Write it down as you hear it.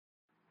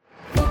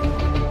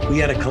We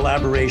had a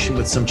collaboration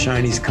with some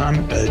Chinese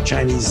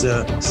scientists.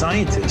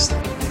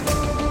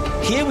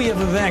 Here we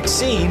have a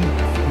vaccine.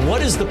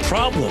 What is the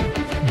problem?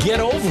 Get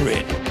over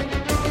it.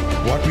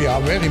 What we are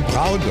very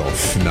proud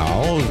of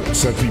now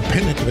is that we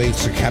penetrate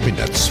the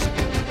cabinets.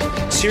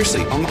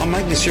 Seriously, I'm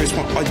making a serious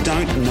point. I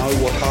don't know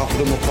what half of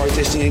them are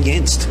protesting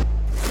against.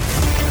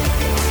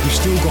 We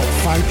still got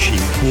Fauci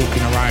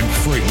walking around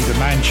free. The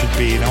man should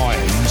be in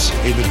irons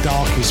in the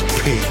darkest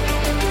pit.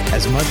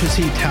 As much as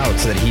he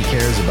touts that he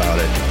cares about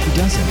it, he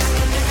doesn't.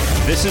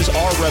 This is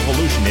our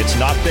revolution. It's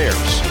not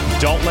theirs.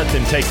 Don't let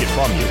them take it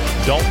from you.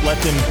 Don't let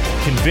them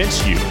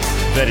convince you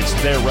that it's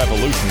their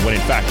revolution when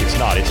in fact it's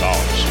not. It's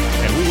ours.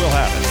 And we will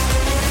have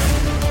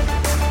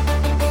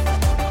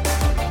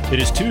it. It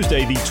is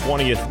Tuesday, the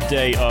 20th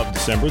day of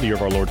December, the year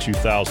of our Lord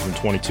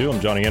 2022. I'm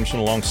Johnny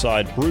Anderson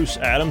alongside Bruce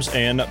Adams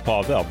and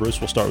Pavel.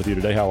 Bruce, we'll start with you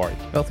today. How are you?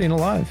 Healthy and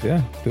alive,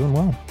 yeah. Doing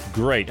well.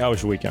 Great. How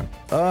was your weekend?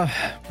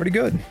 Pretty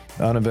good.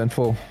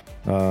 Uneventful.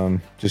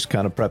 Just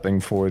kind of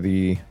prepping for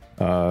the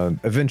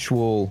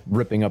eventual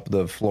ripping up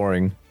the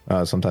flooring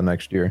sometime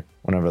next year,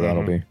 whenever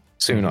that'll be.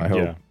 Soon, I hope.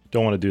 Yeah.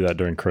 Don't want to do that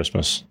during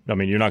Christmas. I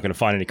mean, you're not going to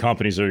find any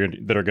companies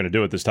that are going to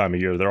do it this time of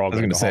year. They're all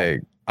going to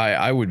say,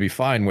 I would be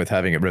fine with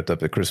having it ripped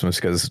up at Christmas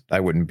because I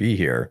wouldn't be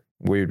here.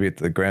 We'd be at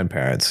the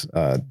grandparents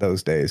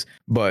those days,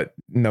 but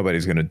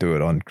nobody's going to do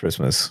it on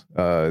Christmas.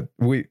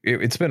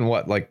 It's been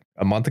like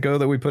a month ago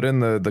that we put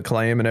in the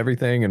claim and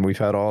everything, and we've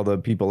had all the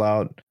people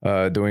out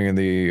doing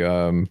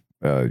the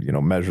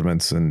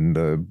measurements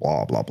and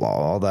blah blah blah,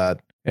 all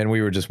that, and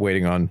we were just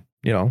waiting on.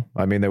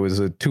 There was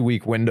a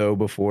 2-week window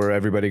before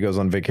everybody goes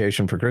on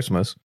vacation for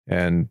Christmas.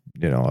 And,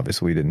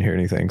 obviously we didn't hear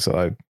anything.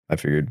 So I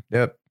figured,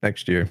 yep,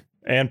 next year.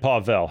 And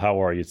Pavel,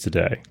 how are you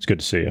today? It's good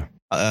to see you.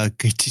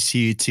 Good to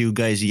see you too,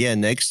 guys. Yeah,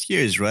 next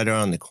year is right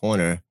around the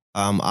corner.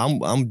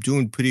 I'm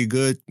doing pretty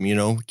good,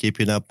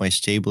 keeping up my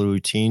stable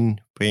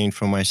routine, praying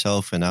for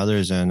myself and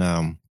others. And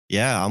I'm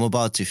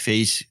about to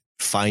face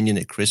finding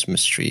a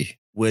Christmas tree,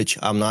 which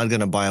I'm not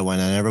going to buy one.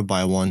 I never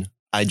buy one.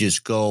 I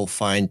just go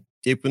find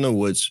deep in the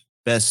woods,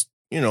 best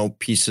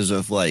pieces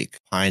of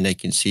pine I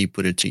can see,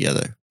 put it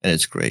together, and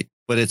it's great.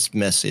 But it's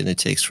messy and it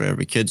takes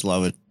forever. Kids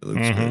love it. It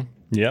looks good.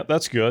 Yeah,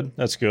 that's good.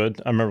 That's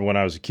good. I remember when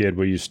I was a kid,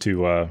 we used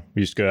to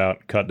go out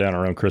and cut down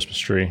our own Christmas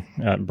tree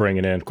and bring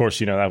it in. Of course,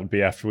 that would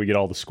be after we get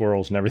all the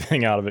squirrels and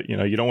everything out of it.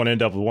 You don't want to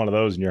end up with one of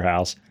those in your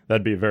house.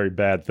 That'd be a very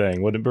bad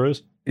thing, wouldn't it,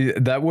 Bruce?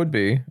 That would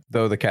be,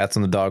 though the cats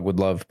and the dog would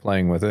love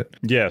playing with it.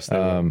 Yes, they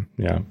would.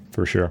 Yeah,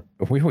 for sure.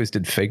 We always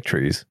did fake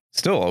trees.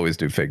 Still always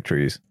do fake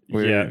trees.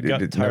 We got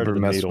tired of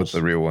the mess needles.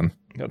 With the real one.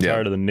 Got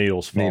tired of the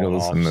needles falling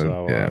off.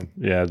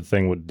 The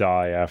thing would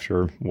die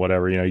after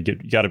whatever. You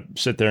got to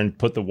sit there and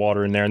put the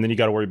water in there, and then you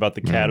got to worry about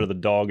the cat or the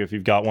dog if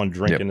you've got one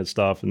drinking and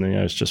stuff, and then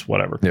it's just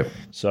whatever. Yep.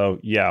 So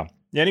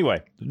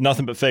anyway,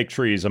 nothing but fake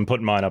trees. I'm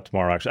putting mine up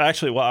tomorrow.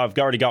 Actually, I've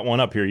already got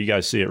one up here. You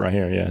guys see it right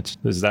here. Yeah, this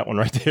is that one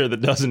right there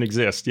that doesn't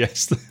exist.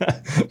 Yes,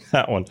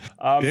 that one.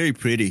 Very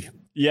pretty.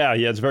 Yeah,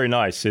 it's very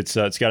nice. It's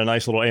got a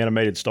nice little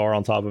animated star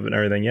on top of it and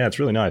everything. Yeah, it's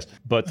really nice.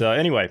 But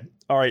anyway,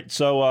 all right.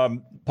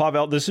 So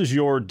Pavel, this is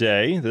your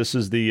day. This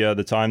is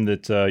the time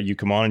that you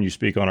come on and you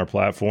speak on our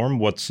platform.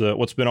 What's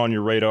been on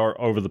your radar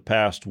over the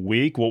past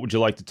week? What would you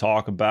like to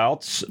talk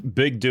about?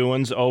 Big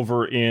doings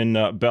over in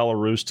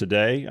Belarus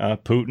today.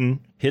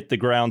 Putin hit the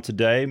ground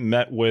today,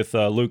 met with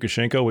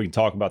Lukashenko. We can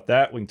talk about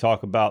that. We can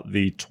talk about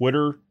the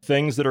Twitter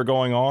things that are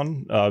going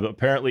on.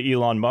 Apparently,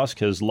 Elon Musk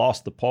has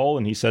lost the poll,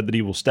 and he said that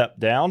he will step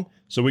down.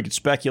 So we could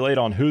speculate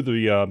on who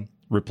the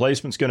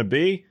replacement's going to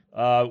be.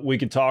 We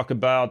could talk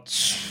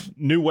about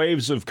new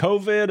waves of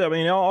COVID. I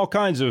mean, all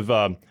kinds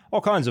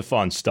of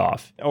fun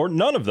stuff, or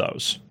none of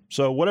those.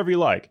 So whatever you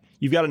like.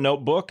 You've got a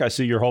notebook. I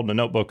see you're holding a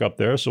notebook up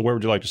there. So where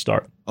would you like to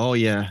start? Oh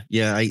yeah.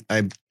 I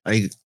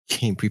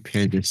came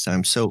prepared this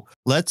time. So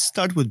let's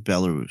start with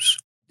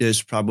Belarus.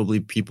 There's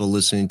probably people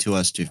listening to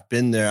us who've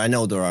been there. I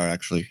know there are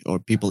actually, or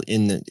people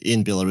in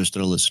Belarus that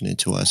are listening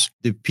to us.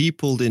 The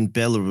people in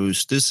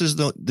Belarus. This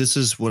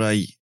is what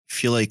I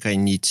feel like I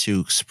need to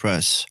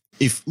express.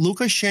 If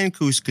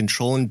Lukashenko is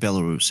controlling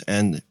Belarus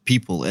and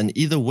people, and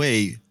either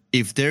way,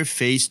 if they're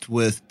faced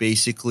with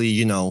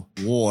basically,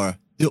 war,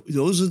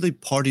 those are the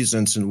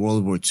partisans in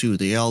World War II.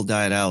 They all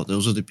died out.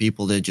 Those are the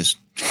people that just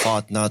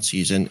fought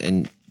Nazis.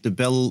 And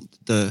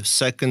the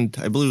second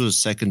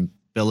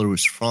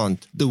Belarus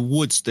front, the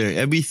woods there,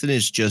 everything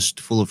is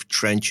just full of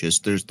trenches.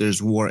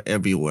 There's war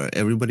everywhere.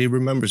 Everybody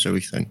remembers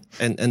everything.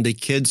 And the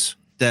kids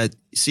that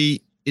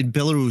see in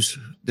Belarus,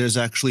 there's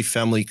actually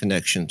family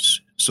connections.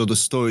 So the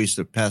stories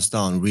are passed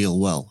down real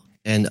well.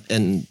 And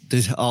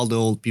all the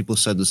old people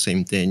said the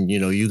same thing.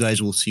 You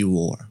guys will see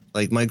war.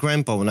 Like my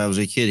grandpa, when I was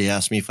a kid, he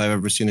asked me if I've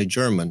ever seen a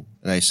German.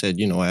 And I said,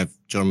 I have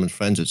German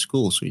friends at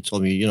school. So he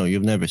told me,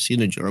 you've never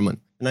seen a German.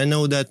 And I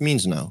know what that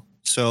means now.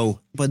 So,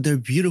 but they're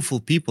beautiful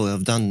people who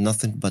have done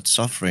nothing but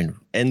suffering.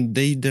 And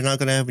they're not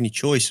going to have any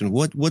choice. And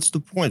what's the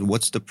point?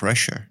 What's the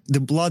pressure? The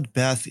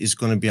bloodbath is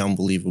going to be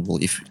unbelievable.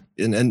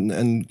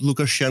 And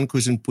Lukashenko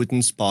is in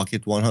Putin's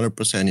pocket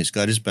 100%. He's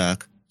got his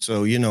back.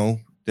 So,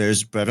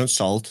 There's bread and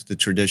salt, the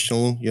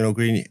traditional,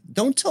 green.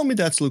 Don't tell me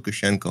that's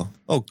Lukashenko.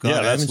 Oh God, Yeah,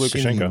 I that's haven't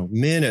seen him in a Lukashenko.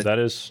 minute.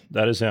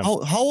 That is him.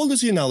 How old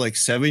is he now? Like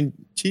 70?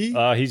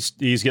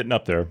 He's getting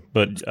up there,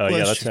 but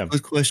yeah, that's him.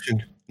 Good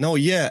question. No,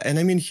 yeah, and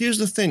I mean, here's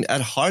the thing.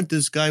 At heart,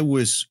 this guy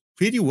was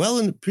pretty well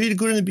and pretty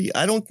good in the.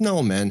 I don't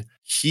know, man.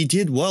 He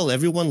did well.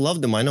 Everyone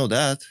loved him. I know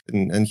that,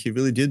 and he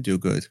really did do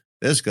good.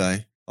 This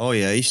guy. Oh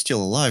yeah, he's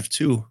still alive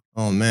too.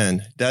 Oh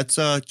man, that's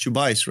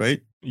Chubais,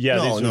 right? Yeah,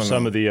 these are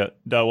some of the.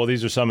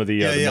 These are some of the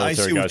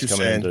military guys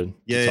coming in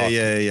to talk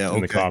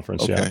in the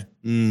conference. Okay.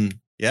 Yeah.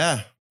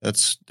 Yeah,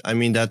 that's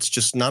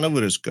just none of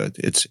it is good.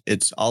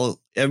 It's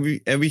all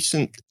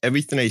everything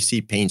I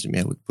see pains me.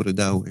 I would put it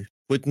that way.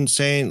 Putin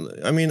saying,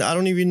 I mean, I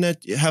don't even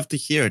have to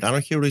hear it. I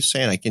don't hear what he's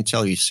saying. I can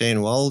tell he's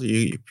saying, well,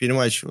 you pretty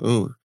much,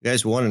 you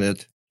guys wanted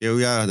it. Here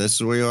we are. This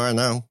is where you are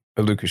now.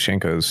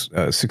 Lukashenko's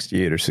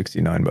 68 or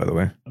 69, by the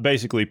way.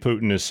 Basically,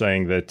 Putin is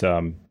saying that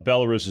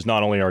Belarus is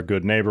not only our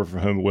good neighbor for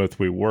whom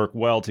we work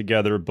well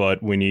together,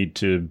 but we need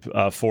to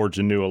forge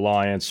a new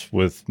alliance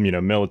with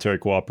military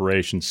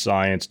cooperation,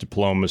 science,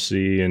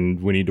 diplomacy, and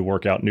we need to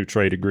work out new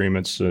trade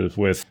agreements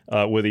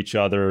with each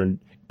other. And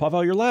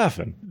Pavel, you're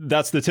laughing.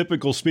 That's the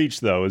typical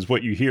speech, though, is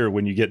what you hear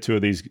when you get two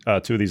of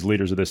these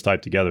leaders of this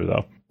type together,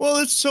 though. Well,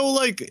 it's so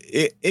like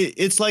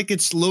it's like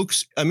it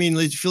looks. I mean,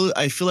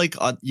 I feel like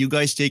you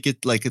guys take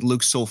it like it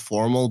looks so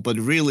formal, but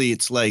really,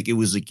 it's like it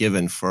was a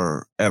given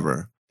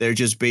forever. They're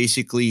just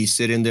basically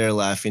sitting there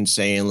laughing,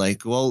 saying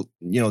like, "Well,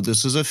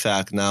 this is a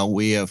fact now.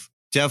 We have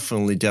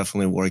definitely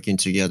working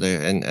together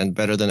and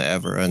better than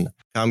ever. And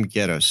come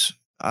get us."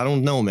 I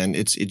don't know, man.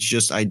 It's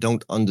just I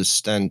don't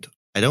understand.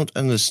 I don't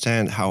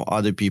understand how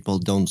other people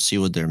don't see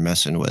what they're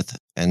messing with.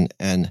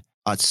 And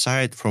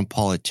aside from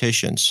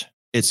politicians,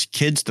 it's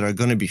kids that are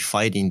going to be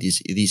fighting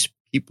these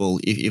people.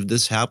 If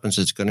this happens,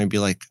 it's going to be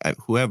like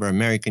whoever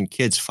American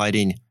kids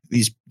fighting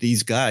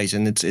these guys,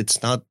 and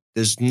it's not.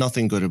 There's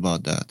nothing good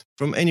about that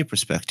from any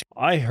perspective.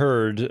 I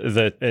heard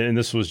that, and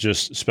this was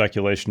just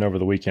speculation over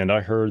the weekend, I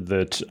heard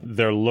that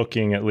they're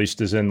looking, at least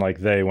as in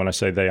like they, when I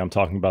say they, I'm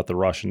talking about the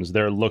Russians,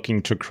 they're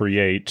looking to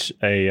create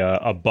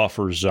a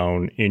buffer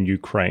zone in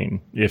Ukraine,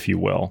 if you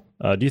will.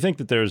 Do you think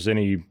that there's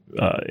any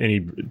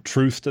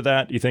truth to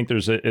that? Do you think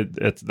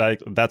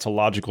that's a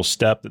logical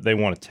step that they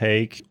want to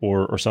take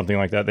or something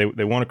like that?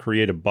 They want to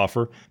create a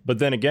buffer. But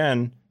then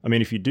again, I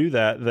mean, if you do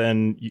that,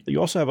 then you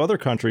also have other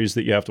countries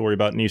that you have to worry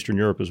about in Eastern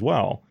Europe as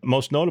well,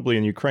 most notably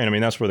in Ukraine. I mean,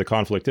 that's where the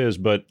conflict is.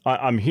 But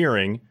I'm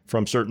hearing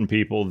from certain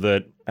people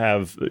that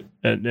have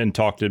and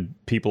talk to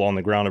people on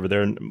the ground over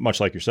there,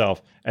 much like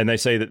yourself, and they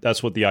say that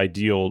that's what the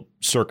ideal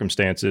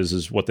circumstance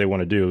is what they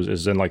want to do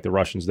is in like the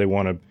Russians. They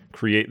want to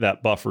create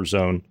that buffer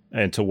zone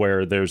and to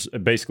where there's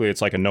basically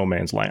it's like a no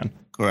man's land.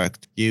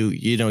 Correct.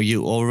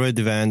 You over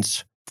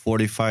advance,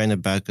 fortify in the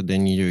back, and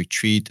then you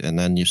retreat, and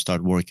then you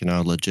start working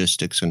out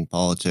logistics and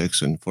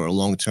politics. And for a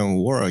long-term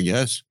war, I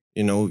guess,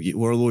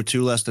 World War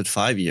II lasted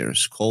 5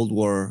 years. Cold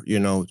War,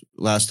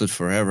 lasted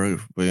forever.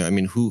 I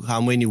mean,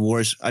 how many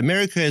wars?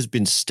 America has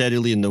been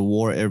steadily in the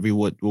war every,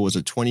 what was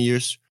it, 20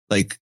 years?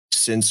 Like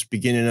since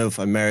beginning of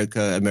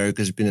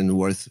America's been in the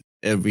war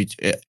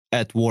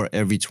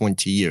every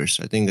 20 years.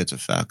 I think that's a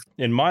fact.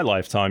 In my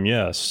lifetime,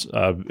 yes.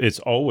 It's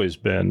always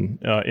been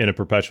in a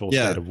perpetual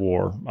state of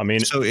war. I mean,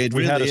 so it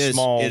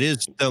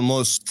is the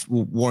most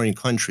warring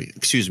country.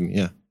 Excuse me.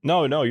 Yeah.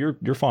 No,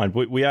 you're fine.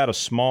 We had a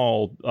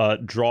small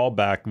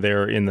drawback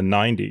there in the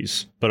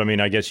 90s, but I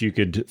mean, I guess you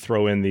could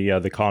throw in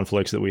the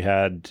conflicts that we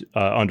had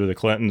under the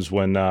Clintons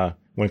when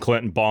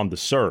Clinton bombed the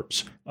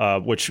Serbs,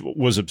 which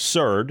was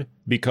absurd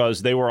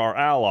because they were our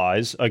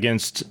allies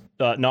against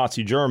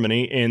Nazi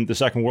Germany in the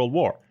Second World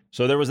War.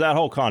 So there was that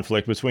whole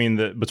conflict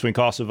between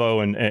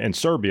Kosovo and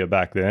Serbia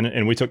back then,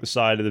 and we took the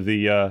side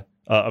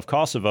of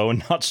Kosovo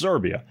and not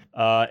Serbia.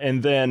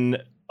 And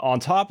then on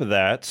top of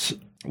that,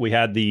 we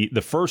had the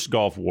first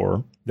Gulf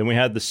War. Then we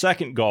had the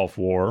second Gulf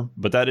War,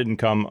 but that didn't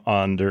come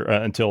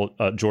until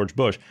George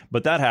Bush.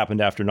 But that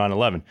happened after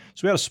 9/11.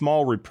 So we had a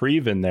small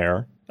reprieve in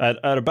there. At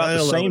about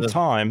the same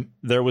time,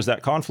 there was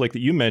that conflict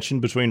that you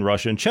mentioned between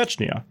Russia and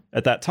Chechnya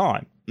at that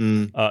time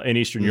in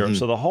Eastern Europe.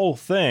 So the whole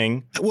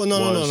thing. Well,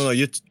 no.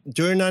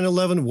 During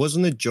 9/11,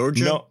 wasn't it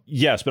Georgia? No,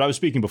 yes, but I was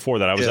speaking before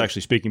that. I was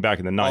actually speaking back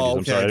in the 90s.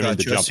 I'm sorry, I didn't mean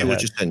to jump ahead.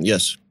 What you're saying.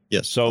 Yes.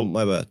 So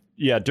my bad.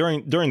 Yeah,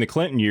 during the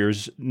Clinton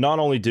years, not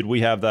only did we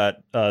have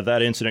that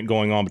incident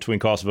going on between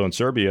Kosovo and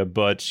Serbia,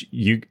 but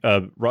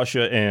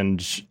Russia and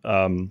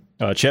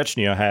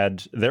Chechnya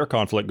had their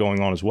conflict going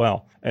on as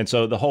well, and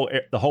so the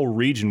whole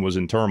region was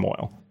in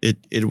turmoil.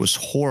 It was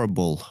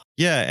horrible.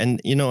 Yeah,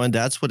 and and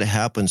that's what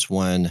happens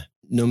when,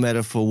 no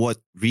matter for what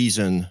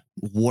reason,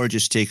 war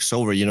just takes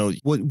over.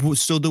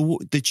 So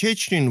the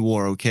Chechen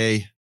war.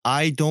 Okay,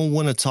 I don't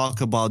want to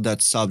talk about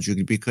that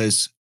subject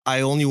because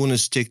I only want to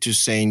stick to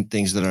saying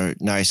things that are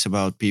nice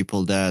about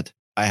people that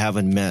I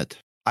haven't met.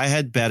 I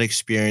had bad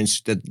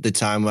experience at the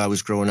time I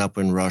was growing up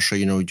in Russia,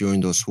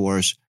 during those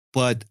wars.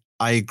 But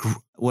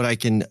what I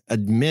can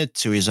admit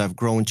to is I've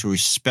grown to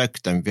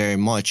respect them very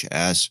much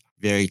as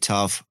very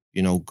tough,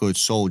 good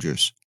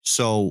soldiers.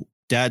 So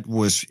that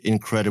was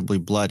incredibly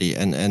bloody.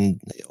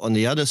 And on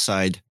the other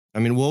side, I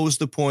mean, what was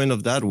the point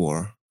of that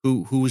war?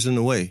 Who was in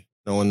the way?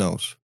 No one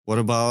knows. What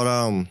about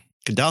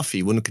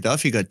Gaddafi? When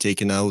Gaddafi got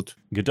taken out?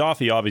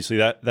 Gaddafi, obviously,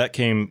 that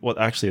came, well,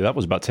 actually, that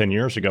was about 10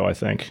 years ago, I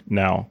think,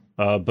 now.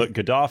 But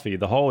Gaddafi,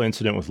 the whole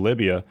incident with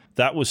Libya,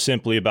 that was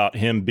simply about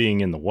him being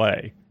in the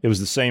way. It was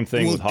the same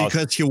thing with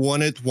because he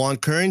wanted one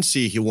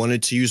currency. He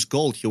wanted to use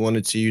gold. He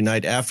wanted to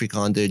unite Africa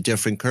under a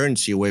different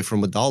currency away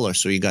from a dollar.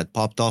 So he got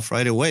popped off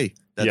right away.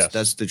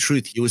 That's the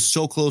truth. He was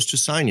so close to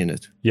signing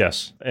it.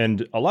 Yes.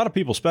 And a lot of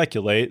people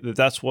speculate that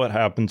that's what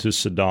happened to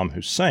Saddam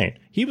Hussein.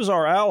 He was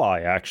our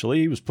ally, actually.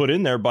 He was put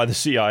in there by the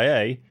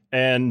CIA.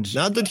 And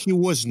not that he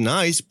was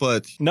nice,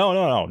 but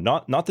no,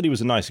 not that he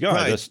was a nice guy.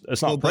 Right.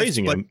 That's not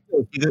praising him.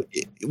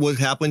 What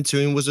happened to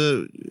him was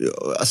a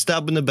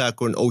stab in the back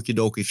or an okie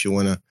doke, if you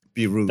want to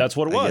be rude. That's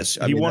what it was.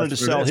 He wanted to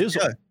sell his.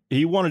 Yeah.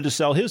 He wanted to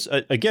sell his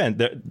again.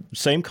 The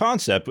same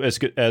concept as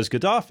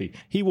Gaddafi.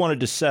 He wanted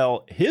to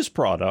sell his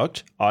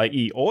product,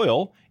 i.e.,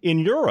 oil,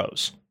 in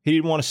euros. He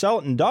didn't want to sell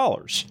it in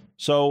dollars.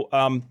 So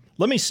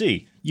let me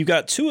see. You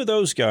got two of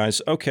those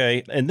guys,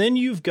 okay, and then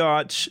you've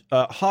got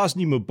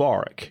Hosni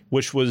Mubarak,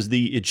 which was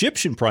the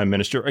Egyptian prime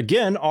minister,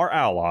 again, our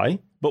ally.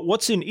 But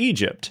what's in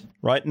Egypt,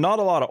 right? Not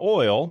a lot of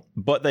oil,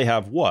 but they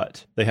have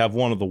what? They have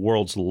one of the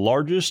world's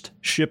largest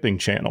shipping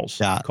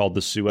channels called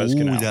the Suez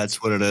Canal.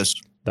 That's what it is.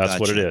 That's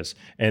what it is.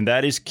 And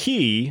that is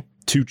key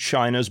to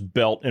China's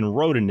Belt and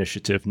Road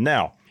Initiative.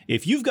 Now,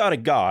 if you've got a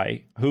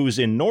guy who's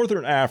in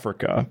northern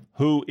Africa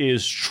who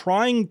is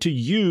trying to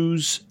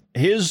use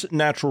his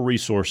natural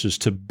resources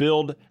to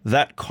build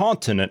that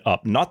continent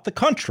up, not the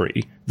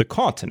country, the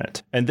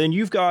continent. And then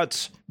you've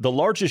got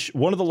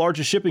one of the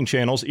largest shipping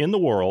channels in the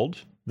world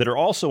that are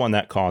also on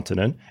that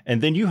continent.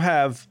 And then you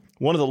have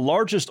one of the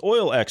largest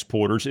oil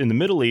exporters in the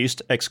Middle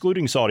East,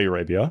 excluding Saudi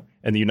Arabia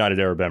and the United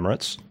Arab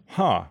Emirates.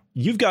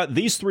 You've got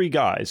these three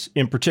guys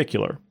in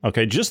particular,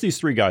 okay, just these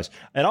three guys.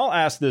 And I'll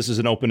ask this as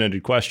an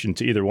open-ended question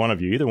to either one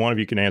of you. Either one of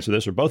you can answer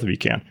this or both of you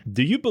can.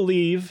 Do you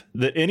believe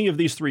that any of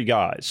these three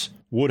guys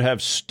would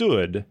have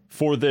stood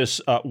for this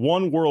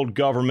one world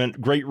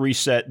government, Great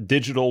Reset,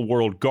 digital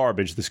world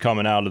garbage that's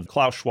coming out of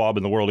Klaus Schwab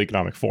and the World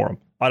Economic Forum?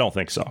 I don't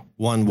think so.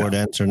 One word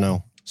answer,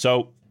 no.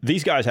 So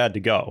these guys had to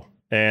go,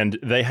 and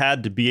they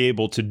had to be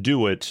able to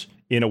do it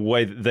in a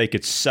way that they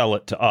could sell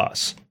it to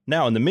us.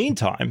 Now, in the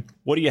meantime,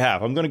 what do you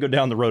have? I'm going to go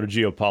down the road of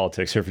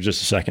geopolitics here for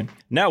just a second.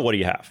 Now, what do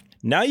you have?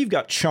 Now you've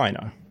got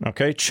China,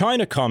 okay?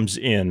 China comes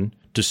in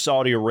to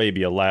Saudi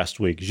Arabia last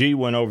week. Xi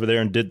went over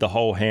there and did the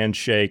whole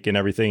handshake and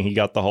everything. He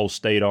got the whole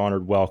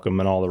state-honored welcome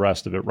and all the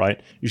rest of it,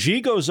 right? Xi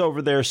goes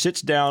over there,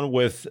 sits down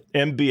with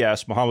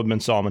MBS, Mohammed bin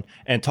Salman,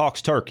 and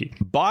talks Turkey.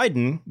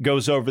 Biden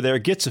goes over there,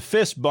 gets a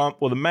fist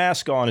bump with a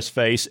mask on his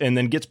face, and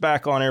then gets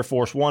back on Air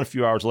Force One a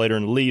few hours later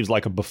and leaves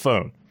like a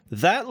buffoon.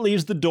 That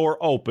leaves the door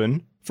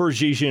open for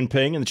Xi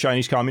Jinping and the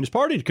Chinese Communist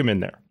Party to come in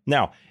there.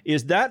 Now,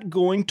 is that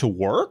going to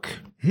work?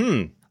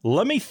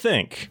 Let me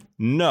think.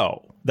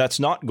 No.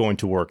 That's not going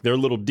to work. Their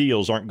little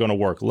deals aren't going to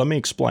work. Let me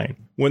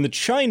explain. When the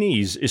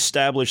Chinese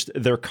established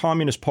their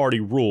Communist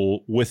Party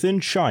rule within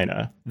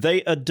China,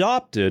 they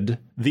adopted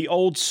the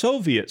old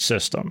Soviet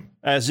system,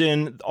 as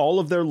in all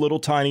of their little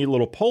tiny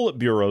little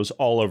Politburos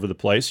all over the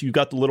place. You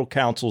got the little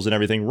councils and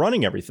everything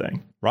running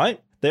everything, right?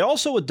 They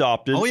also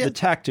adopted the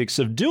tactics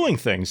of doing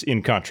things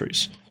in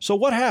countries. So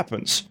what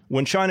happens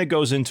when China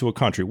goes into a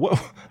country?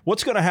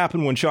 What's going to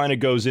happen when China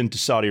goes into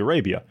Saudi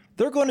Arabia?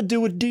 They're going to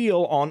do a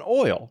deal on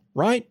oil,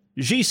 right?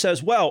 Xi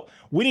says, well,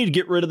 we need to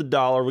get rid of the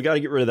dollar. We got to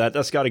get rid of that.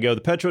 That's got to go.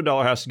 The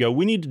petrodollar has to go.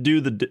 We need to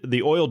do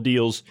the oil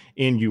deals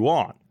in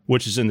yuan,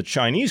 which is in the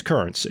Chinese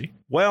currency.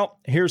 Well,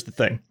 here's the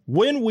thing.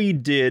 When we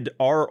did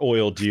our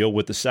oil deal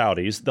with the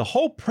Saudis, the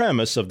whole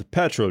premise of the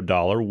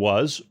petrodollar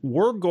was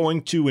we're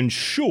going to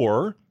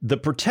ensure the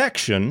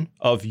protection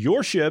of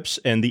your ships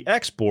and the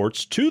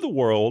exports to the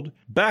world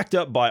backed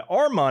up by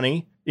our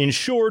money,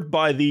 insured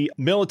by the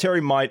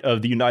military might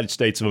of the United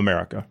States of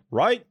America,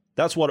 right?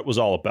 That's what it was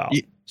all about.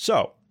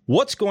 So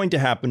what's going to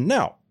happen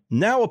now?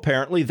 Now,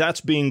 apparently,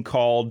 that's being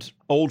called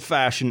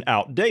old-fashioned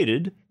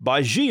outdated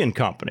by Xi and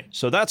company.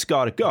 So that's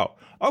got to go.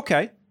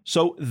 Okay,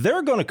 so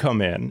they're going to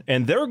come in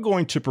and they're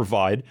going to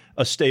provide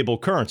a stable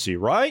currency,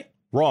 right?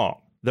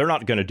 Wrong. They're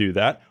not going to do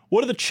that.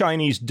 What do the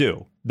Chinese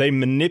do? They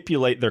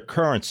manipulate their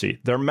currency.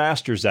 They're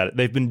masters at it.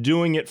 They've been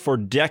doing it for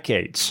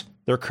decades.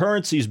 Their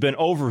currency's been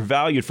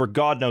overvalued for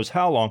God knows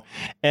how long,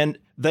 and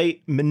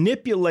they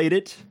manipulate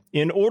it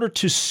in order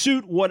to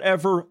suit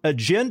whatever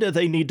agenda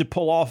they need to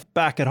pull off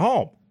back at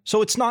home.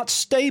 So it's not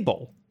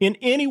stable in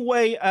any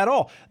way at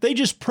all. They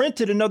just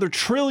printed another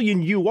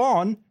trillion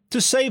yuan to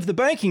save the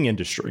banking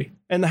industry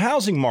and the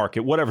housing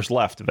market, whatever's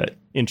left of it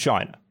in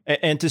China,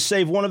 and to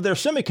save one of their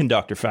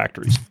semiconductor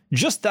factories.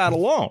 Just that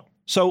alone.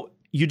 So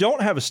you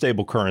don't have a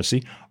stable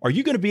currency. Are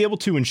you going to be able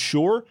to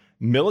ensure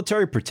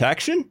military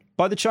protection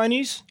by the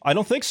Chinese? I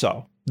don't think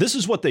so. This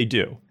is what they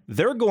do.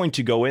 They're going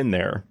to go in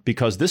there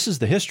because this is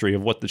the history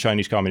of what the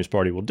Chinese Communist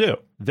Party will do.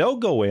 They'll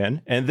go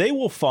in and they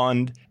will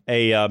fund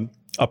a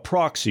a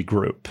proxy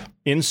group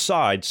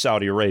inside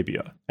Saudi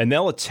Arabia, and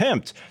they'll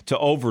attempt to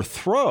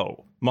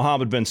overthrow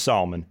Mohammed bin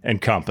Salman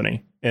and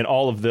company and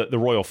all of the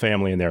royal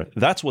family in there.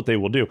 That's what they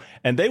will do.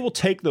 And they will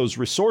take those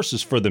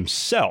resources for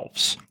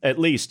themselves. At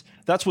least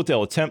that's what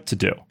they'll attempt to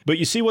do. But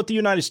you see what the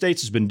United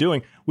States has been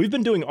doing? We've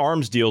been doing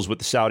arms deals with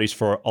the Saudis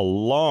for a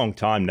long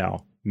time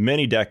now,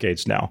 many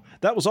decades now.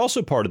 That was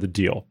also part of the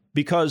deal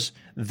because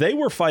they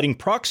were fighting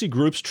proxy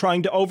groups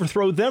trying to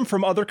overthrow them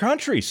from other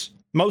countries,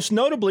 most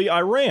notably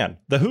Iran,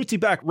 the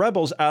Houthi-backed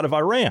rebels out of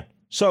Iran.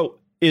 So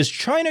is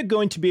China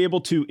going to be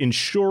able to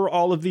ensure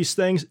all of these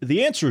things?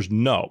 The answer is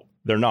no.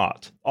 They're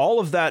not. All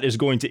of that is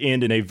going to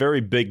end in a very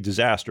big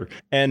disaster.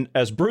 And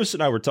as Bruce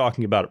and I were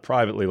talking about it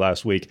privately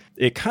last week,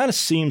 it kind of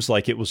seems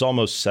like it was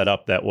almost set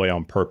up that way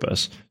on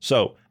purpose.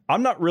 So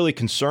I'm not really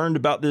concerned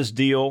about this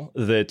deal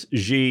that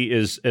Xi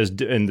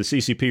and the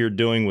CCP are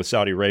doing with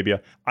Saudi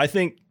Arabia. I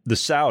think the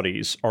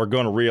Saudis are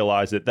going to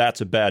realize that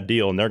that's a bad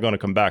deal, and they're going to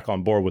come back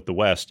on board with the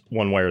West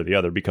one way or the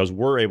other because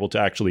we're able to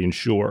actually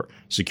ensure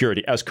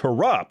security. As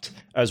corrupt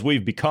as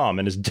we've become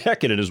and as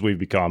decadent as we've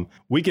become,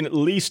 we can at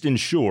least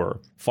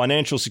ensure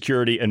financial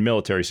security and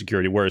military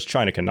security, whereas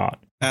China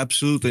cannot.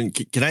 Absolutely.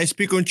 Can I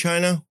speak on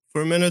China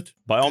for a minute?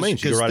 By all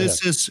means, go right ahead.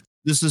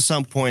 This is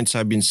some points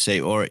I've been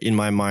saying, or in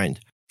my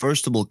mind.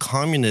 First of all,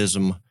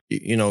 communism,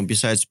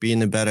 besides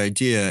being a bad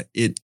idea,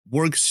 it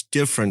works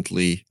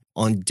differently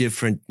on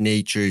different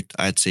natured,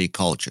 I'd say,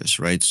 cultures,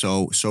 right?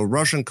 So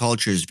Russian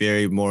culture is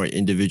very more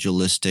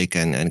individualistic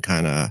and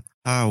kind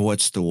of,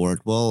 what's the word?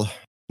 Well,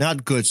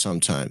 not good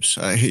sometimes.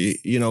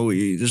 There's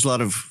a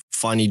lot of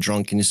funny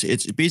drunkenness.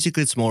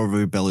 It's more of a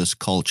rebellious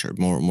culture,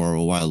 more of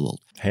a wild world.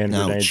 Hand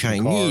now, grenades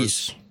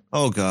Chinese.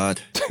 Oh God.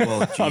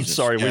 Well, Jesus, I'm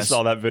sorry, we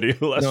saw that video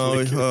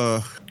last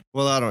week.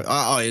 Well, I don't.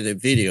 The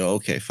video.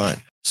 Okay,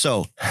 fine.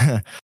 So,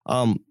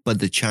 but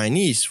the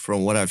Chinese,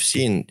 from what I've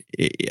seen,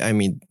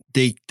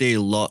 they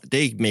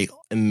make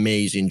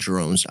amazing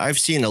drones. I've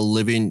seen a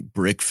living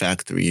brick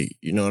factory.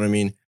 You know what I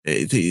mean?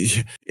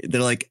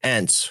 They're like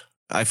ants.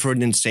 I've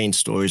heard insane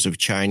stories of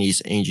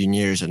Chinese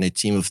engineers and a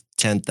team of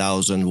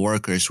 10,000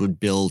 workers would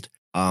build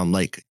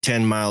like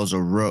 10 miles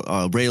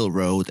of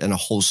railroad and a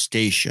whole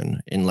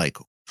station in like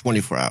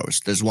 24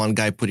 hours. There's one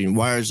guy putting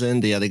wires in,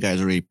 the other guy's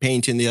already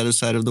painting the other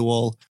side of the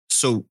wall.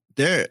 So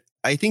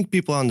I think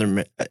people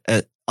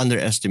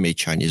underestimate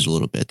Chinese a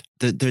little bit.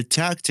 Their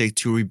tactic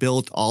to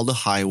rebuild all the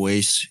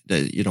highways,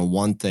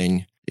 one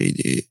thing,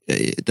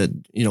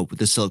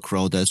 the Silk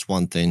Road, that's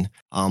one thing.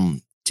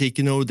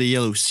 Taking over the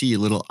Yellow Sea,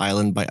 little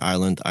island by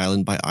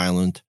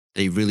island.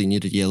 They really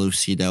needed Yellow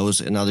Sea. That was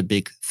another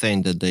big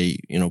thing that they,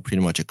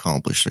 pretty much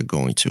accomplished. They're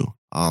going to.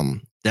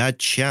 That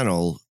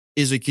channel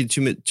is a key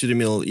to the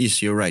Middle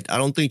East. You're right. I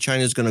don't think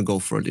China is going to go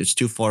for it. It's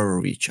too far a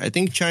reach. I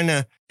think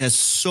China has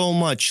so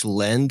much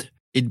land.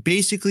 It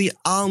basically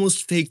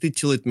almost faked it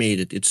till it made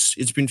it.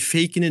 It's been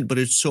faking it, but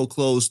it's so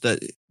close that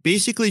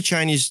basically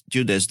Chinese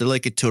do this. They're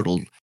like a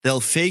turtle.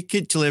 They'll fake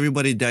it till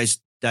everybody dies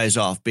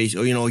off.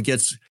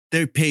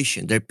 They're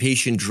patient. They're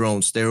patient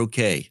drones. They're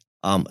okay.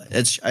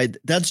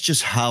 That's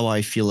just how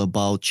I feel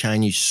about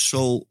Chinese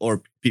soul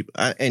or people.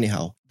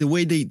 Anyhow, the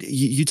way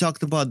you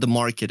talked about the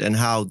market and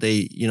how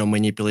they,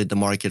 manipulate the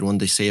market when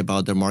they say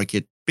about their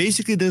market.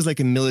 Basically, there's like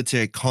a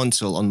military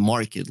council on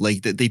market.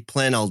 Like they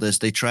plan all this.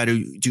 They try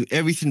to do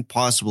everything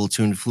possible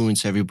to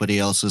influence everybody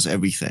else's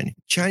everything.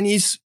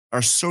 Chinese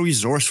are so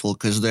resourceful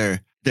because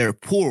they're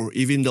poor,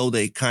 even though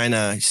they kind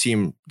of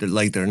seem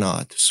like they're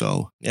not.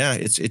 So yeah,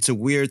 it's a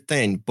weird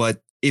thing,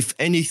 but. If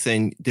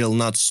anything, they're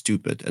not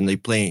stupid and they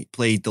play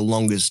the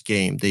longest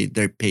game.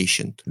 They're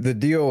patient. The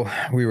deal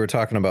we were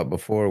talking about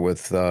before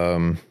with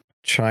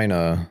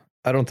China,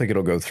 I don't think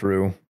it'll go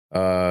through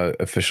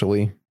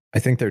officially. I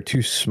think they're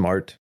too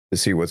smart to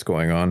see what's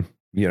going on.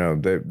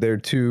 They're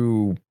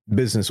too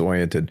business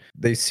oriented.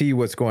 They see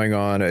what's going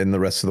on in the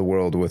rest of the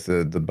world with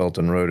the Belt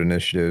and Road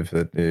Initiative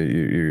that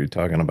you're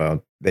talking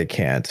about. They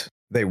can't.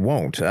 They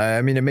won't.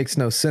 I mean, it makes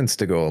no sense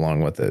to go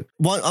along with it.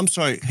 Well, I'm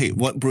sorry. Hey,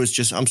 what,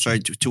 Bruce? I'm sorry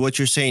to what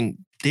you're saying.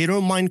 They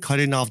don't mind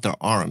cutting off their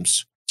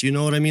arms. Do you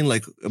know what I mean?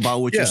 Like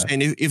about what you're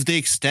saying. If they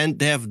extend,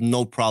 they have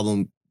no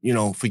problem.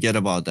 Forget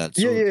about that.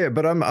 So. Yeah.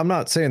 But I'm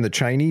not saying the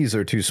Chinese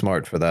are too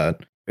smart for that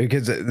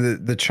because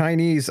the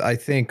Chinese, I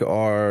think,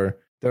 they're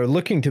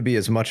looking to be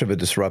as much of a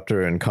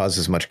disruptor and cause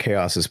as much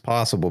chaos as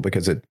possible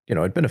because it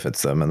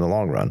benefits them in the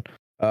long run.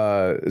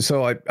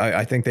 So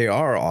I think they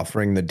are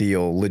offering the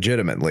deal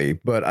legitimately,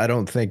 but I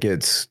don't think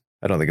it's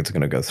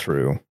going to go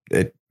through.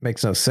 It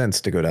makes no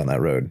sense to go down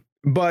that road.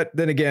 But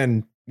then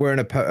again, we're in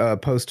a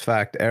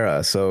post-fact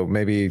era, so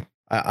maybe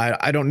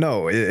I don't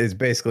know. Is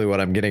basically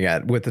what I'm getting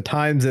at with the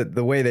times that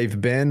the way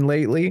they've been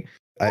lately.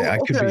 I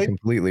could be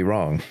completely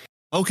wrong.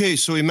 Okay,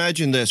 so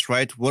imagine this,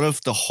 right? What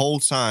if the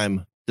whole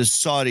time the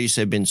Saudis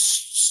have been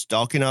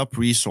stocking up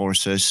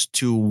resources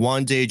to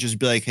one day just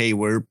be like, hey,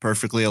 we're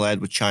perfectly allied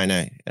with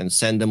China and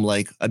send them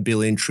like $1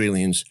 billion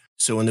trillions.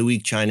 So in the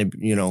week, China,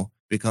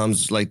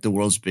 becomes like the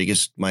world's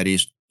biggest,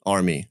 mightiest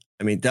army.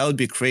 I mean, that would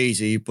be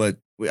crazy, but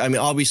I mean,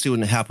 obviously it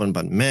wouldn't happen,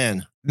 but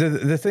man,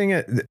 The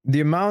thing,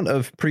 the amount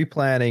of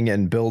pre-planning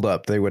and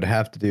build-up they would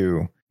have to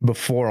do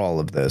before all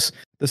of this,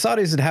 the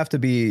Saudis would have to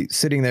be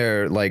sitting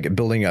there like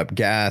building up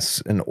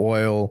gas and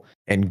oil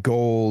and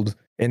gold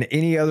and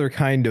any other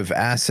kind of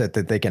asset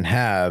that they can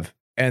have,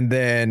 and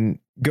then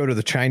go to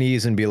the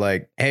Chinese and be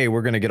like, hey,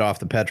 we're going to get off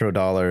the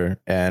petrodollar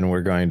and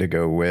we're going to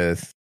go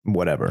with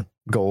whatever,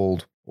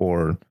 gold,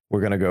 or we're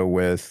going to go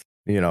with,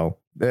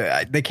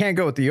 they can't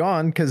go with the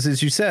yuan because,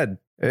 as you said,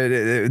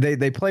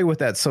 they play with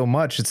that so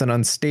much. It's an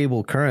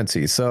unstable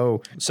currency.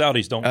 So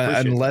Saudis don't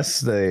appreciate unless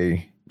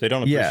they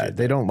don't appreciate yeah,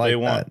 they don't like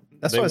that.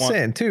 That's what I was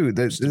saying too.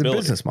 They're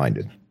business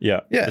minded.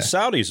 Yeah. The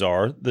Saudis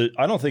are.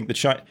 I don't think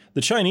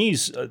the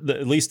Chinese,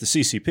 at least the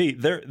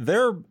CCP,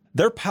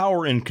 they're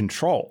power and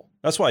control.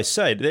 That's why I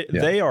said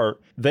they are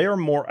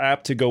more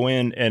apt to go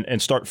in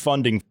and start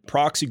funding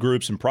proxy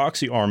groups and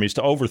proxy armies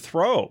to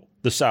overthrow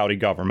the Saudi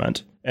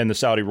government and the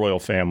Saudi royal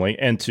family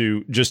and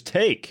to just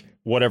take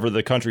whatever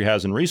the country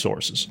has in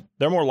resources.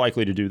 They're more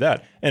likely to do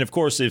that. And of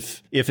course,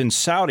 if in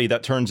Saudi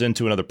that turns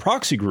into another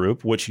proxy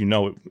group, which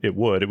it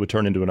would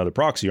turn into another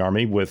proxy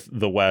army with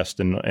the West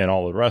and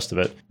all the rest of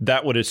it,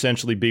 that would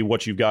essentially be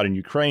what you've got in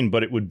Ukraine,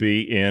 but it would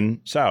be in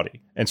Saudi.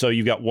 And so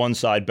you've got one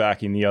side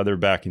backing the other,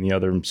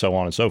 and so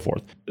on and so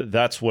forth.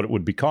 That's what it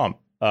would become.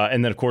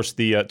 And then, of course,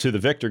 to the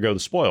victor go the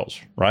spoils,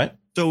 right?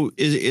 So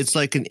it's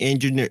like an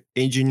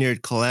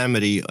engineered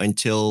calamity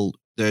until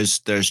there's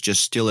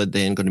just still at the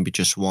end going to be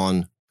just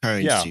one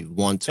currency,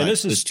 one type.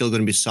 There's still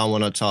going to be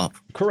someone on top.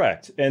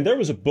 Correct. And there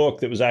was a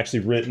book that was actually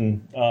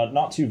written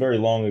not too very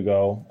long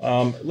ago.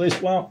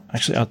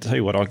 Actually, I'll tell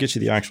you what, I'll get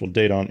you the actual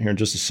date on it here in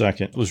just a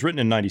second. It was written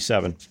in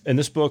 1997. And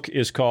this book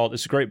is called,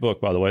 it's a great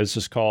book, by the way. This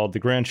is called The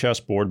Grand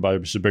Chessboard by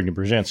Zbigniew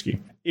Brzezinski.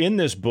 In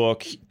this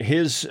book,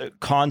 his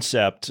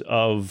concept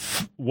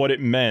of what it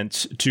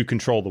meant to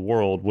control the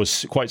world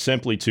was quite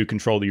simply to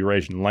control the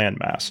Eurasian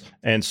landmass.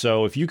 And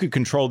so if you could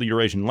control the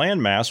Eurasian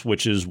landmass,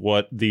 which is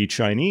what the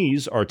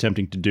Chinese are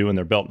attempting to do in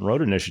their Belt and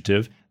Road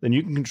Initiative, then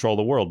you can control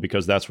the world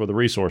because that's where the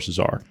resources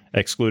are,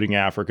 excluding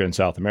Africa and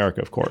South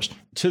America, of course.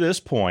 To this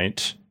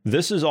point,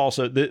 this is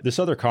also this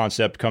other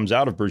concept comes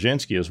out of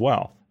Brzezinski as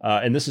well.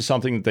 And this is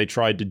something that they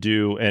tried to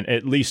do and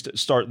at least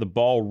start the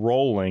ball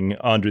rolling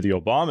under the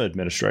Obama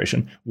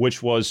administration,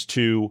 which was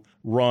to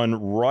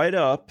run right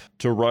up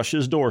to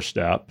Russia's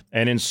doorstep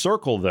and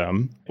encircle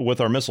them with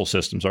our missile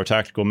systems, our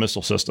tactical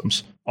missile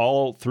systems,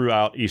 all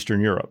throughout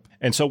Eastern Europe.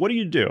 And so what do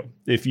you do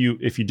if you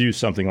do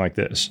something like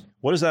this?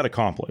 What does that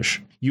accomplish?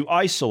 You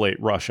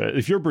isolate Russia.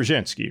 If you're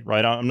Brzezinski,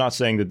 right? I'm not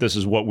saying that this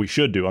is what we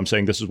should do. I'm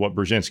saying this is what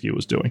Brzezinski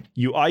was doing.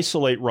 You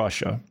isolate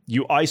Russia.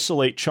 You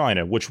isolate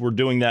China, which we're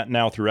doing that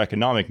now through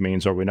economic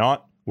means, are we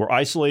not? We're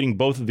isolating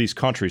both of these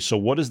countries. So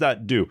what does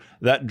that do?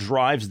 That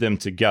drives them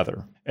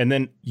together. And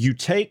then you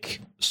take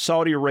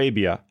Saudi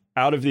Arabia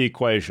out of the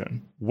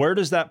equation. Where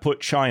does that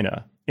put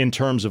China in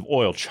terms of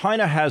oil?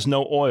 China has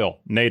no oil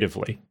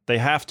natively. They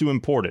have to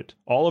import it.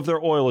 All of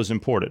their oil is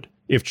imported.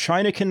 If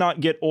China cannot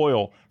get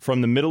oil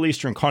from the Middle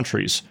Eastern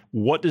countries,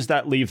 what does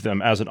that leave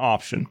them as an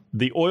option?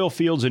 The oil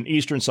fields in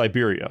Eastern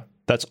Siberia.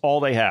 That's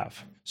all they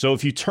have. So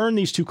if you turn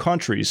these two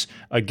countries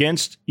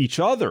against each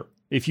other,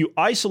 if you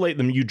isolate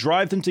them, you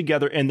drive them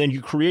together, and then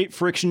you create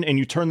friction and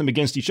you turn them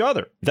against each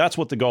other. That's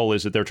what the goal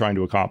is that they're trying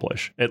to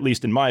accomplish, at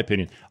least in my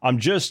opinion. I'm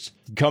just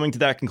coming to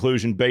that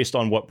conclusion based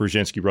on what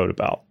Brzezinski wrote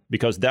about,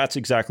 because that's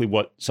exactly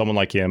what someone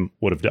like him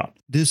would have done.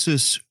 This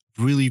is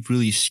really,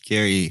 really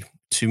scary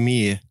to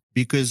me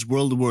because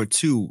World War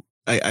II,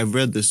 I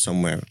read this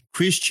somewhere.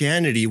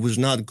 Christianity was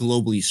not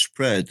globally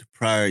spread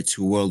prior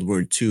to World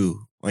War II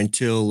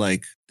until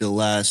like the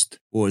last,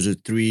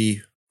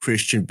 3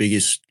 Christian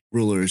biggest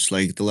rulers,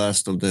 like the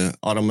last of the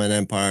Ottoman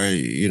Empire,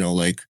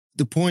 like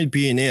the point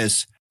being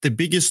is the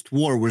biggest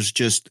war was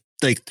just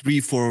like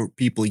 3-4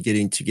 people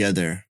getting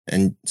together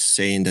and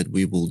saying that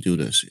we will do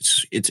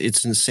this.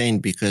 It's insane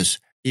because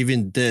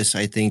even this,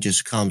 I think,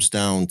 just comes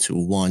down to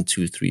 1,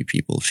 2, 3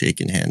 people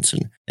shaking hands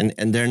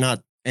and they're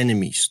not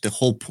enemies. The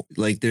whole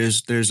like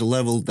there's a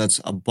level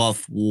that's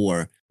above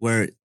war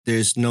where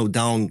there's no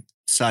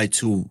downside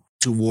to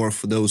war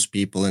for those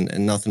people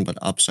and nothing but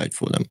upside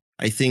for them.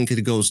 I think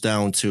it goes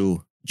down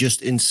to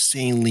just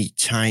insanely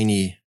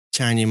tiny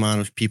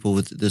amount of people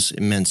with this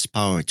immense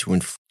power to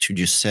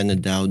just send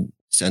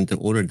the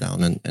order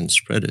down and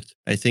spread it.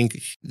 I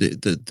think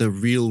the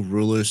real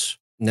rulers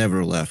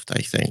never left,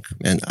 I think.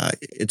 And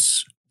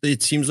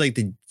it seems like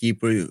the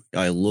deeper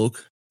I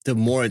look, the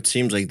more it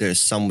seems like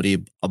there's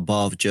somebody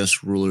above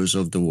just rulers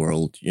of the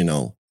world,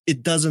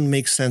 It doesn't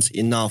make sense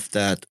enough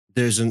that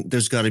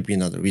there's got to be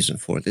another reason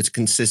for it. It's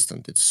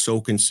consistent. It's so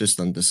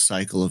consistent, the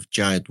cycle of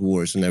giant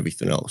wars and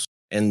everything else.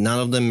 And none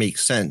of them make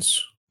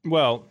sense.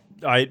 Well,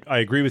 I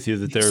agree with you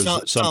that there's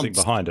something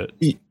behind it.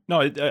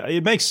 No,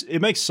 it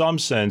makes some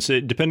sense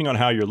depending on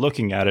how you're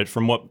looking at it,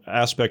 from what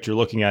aspect you're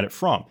looking at it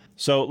from.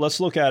 So let's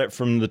look at it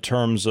from the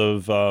terms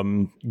of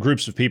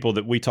groups of people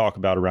that we talk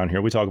about around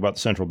here. We talk about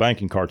the central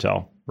banking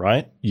cartel,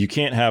 right? You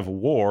can't have a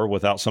war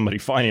without somebody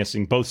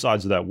financing both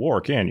sides of that war,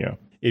 can you?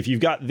 if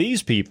you've got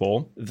these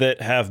people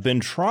that have been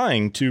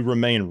trying to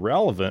remain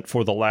relevant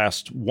for the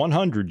last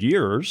 100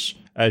 years,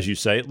 as you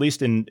say, at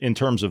least in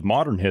terms of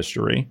modern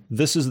history,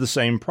 this is the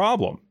same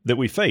problem that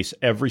we face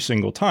every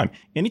single time.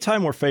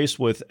 Anytime we're faced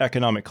with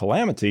economic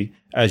calamity,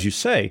 as you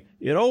say,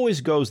 it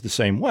always goes the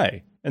same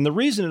way. And the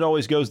reason it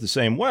always goes the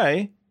same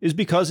way is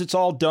because it's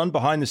all done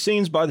behind the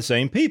scenes by the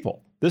same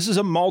people. This is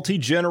a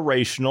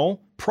multi-generational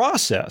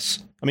process.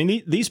 I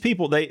mean, these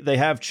people, they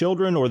have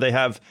children or they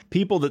have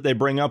people that they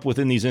bring up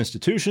within these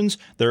institutions.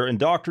 They're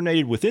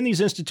indoctrinated within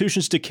these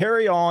institutions to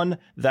carry on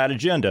that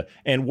agenda.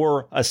 And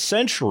we're a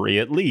century,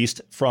 at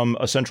least from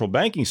a central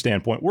banking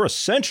standpoint, we're a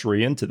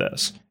century into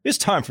this. It's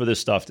time for this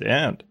stuff to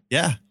end.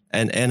 Yeah.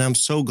 And I'm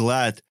so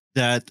glad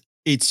that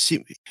it's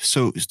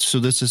so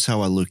this is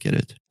how I look at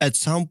it. At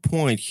some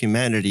point,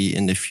 humanity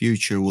in the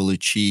future will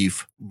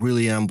achieve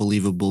really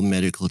unbelievable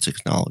medical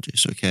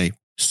technologies. Okay.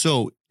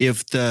 So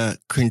if the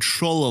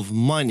control of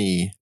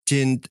money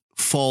didn't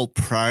fall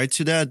prior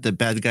to that, the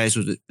bad guys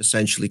would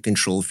essentially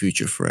control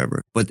future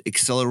forever. But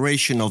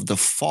acceleration of the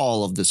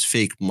fall of this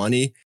fake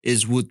money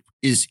is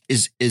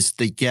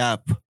the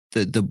gap,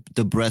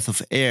 the breath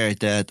of air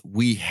that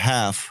we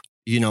have,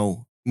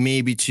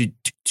 maybe to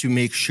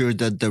make sure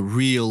that the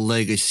real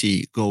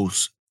legacy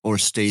goes or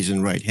stays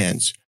in right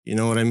hands. You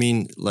know what I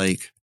mean?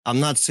 Like, I'm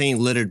not saying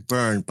let it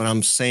burn, but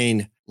I'm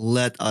saying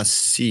let us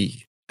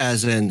see,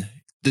 as in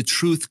the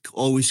truth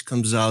always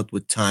comes out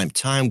with time.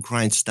 Time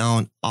grinds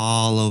down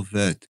all of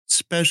it,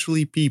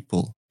 especially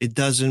people. It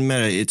doesn't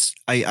matter.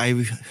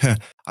 I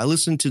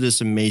listened to this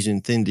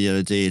amazing thing the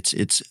other day.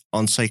 It's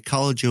on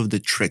psychology of the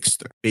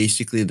trickster,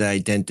 basically the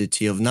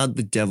identity of not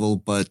the devil,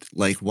 but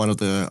like one of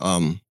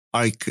the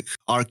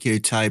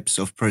archetypes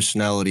of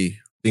personality.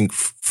 I think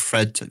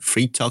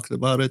Freud talked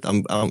about it.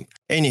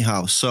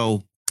 Anyhow,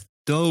 so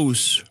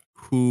those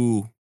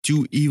who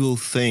do evil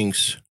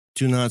things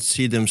do not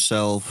see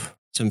themselves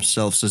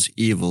as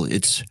evil.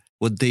 It's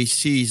what they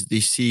see is they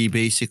see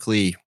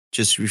basically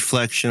just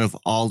reflection of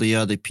all the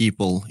other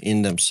people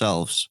in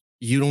themselves.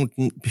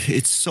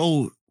 It's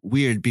so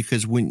weird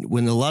because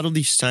when a lot of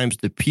these times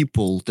the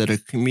people that are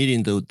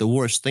committing the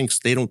worst things,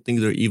 they don't think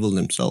they're evil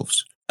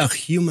themselves. A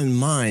human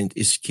mind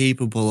is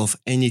capable of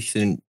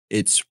anything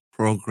it's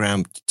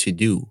programmed to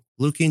do.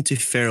 Look into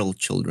feral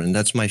children.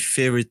 That's my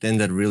favorite thing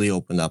that really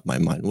opened up my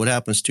mind. What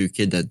happens to a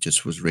kid that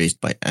just was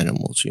raised by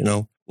animals,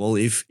 Well,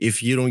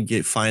 if you don't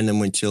find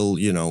them until,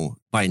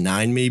 by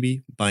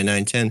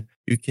 9, 10,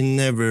 you can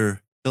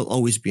never, they'll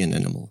always be an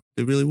animal.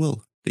 They really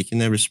will. They can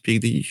never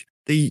speak.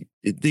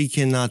 They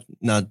cannot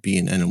not be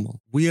an animal.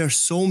 We are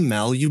so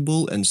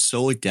malleable and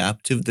so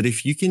adaptive that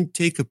if you can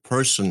take a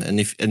person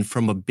and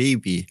from a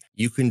baby,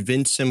 you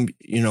convince him,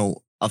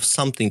 of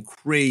something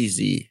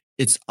crazy,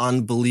 it's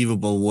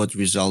unbelievable what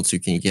results you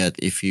can get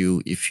if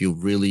you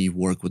really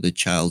work with a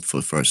child for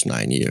the first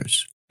 9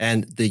 years.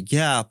 And the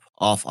gap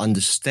of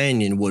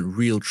understanding what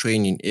real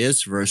training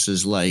is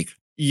versus what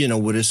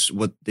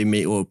they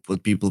may or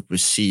what people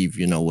perceive,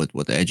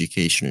 what the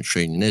education and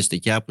training is. The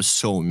gap is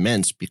so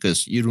immense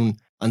because you don't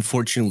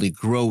unfortunately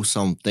grow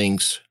some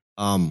things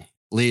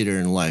later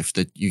in life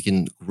that you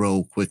can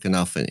grow quick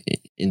enough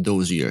in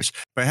those years.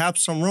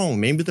 Perhaps I'm wrong.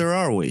 Maybe there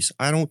are ways.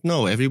 I don't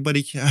know.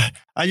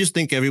 I just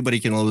think everybody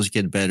can always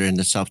get better and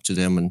it's up to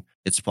them and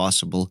it's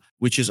possible,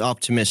 which is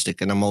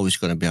optimistic. And I'm always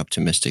going to be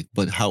optimistic.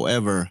 But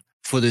however,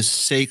 for the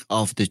sake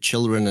of the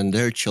children and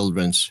their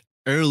children's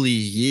early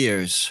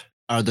years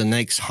are the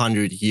next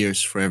 100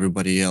 years for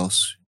everybody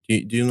else. Do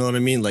you know what I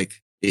mean?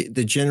 Like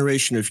the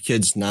generation of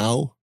kids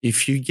now,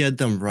 if you get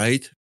them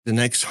right, the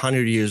next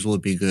 100 years will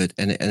be good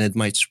and it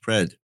might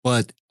spread.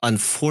 But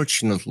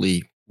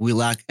unfortunately, we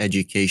lack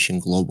education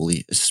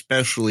globally,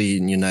 especially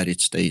in the United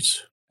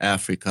States,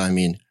 Africa. I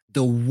mean,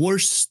 the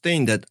worst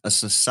thing that a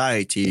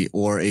society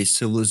or a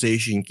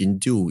civilization can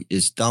do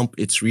is dump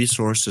its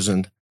resources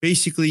on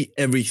basically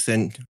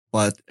everything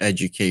but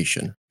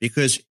education.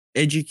 Because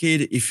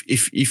educated,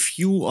 if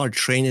you are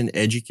trained and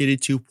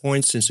educated 2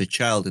 points since a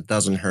child, it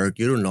doesn't hurt.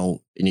 You don't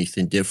know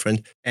anything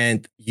different,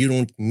 and you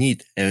don't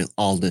need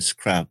all this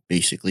crap.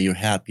 Basically, you're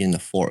happy in the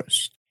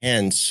forest.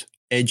 Hence,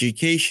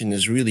 education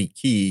is really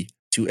key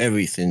to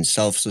everything.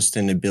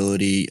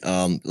 Self-sustainability.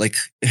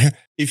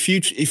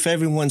 If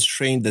everyone's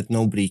trained that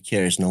nobody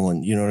cares, no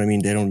one. You know what I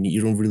mean?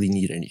 You don't really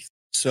need anything.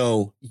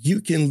 So you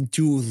can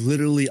do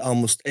literally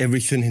almost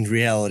everything in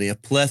reality. A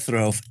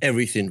plethora of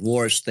everything: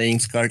 wars,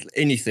 things, cards,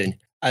 anything.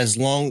 As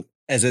long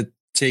as it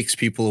takes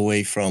people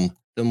away from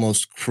the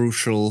most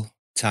crucial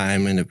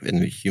time in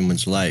a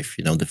human's life,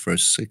 the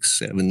first 6,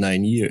 7,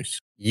 9 years,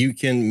 you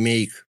can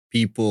make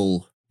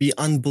people be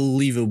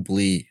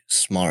unbelievably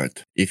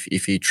smart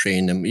if you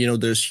train them.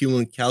 There's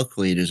human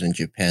calculators in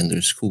Japan.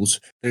 There's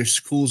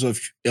schools of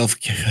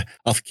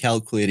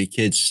calculated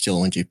kids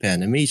still in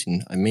Japan.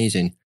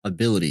 Amazing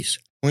abilities.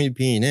 Point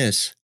being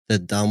is, the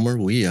dumber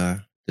we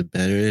are, the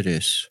better it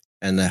is.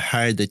 And the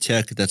higher the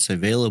tech that's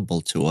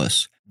available to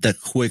us, the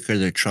quicker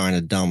they're trying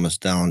to dumb us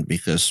down,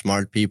 because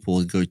smart people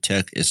with good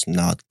tech is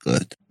not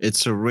good.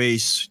 It's a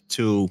race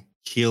to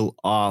kill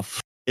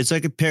off. It's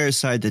like a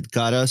parasite that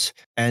got us,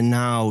 and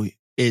now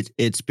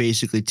it's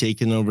basically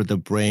taking over the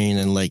brain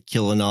and like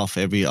killing off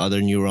every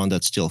other neuron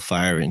that's still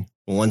firing.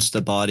 It wants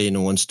the body and it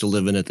wants to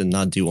live in it and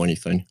not do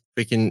anything.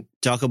 Freaking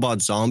talk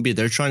about zombie.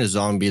 They're trying to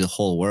zombie the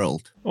whole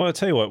world. Well, I'll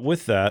tell you what,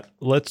 with that,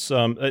 let's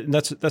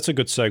that's a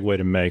good segue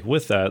to make.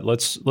 With that,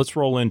 let's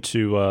roll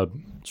into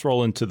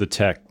the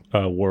tech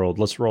world.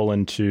 Let's roll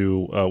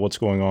into what's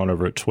going on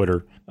over at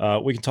Twitter.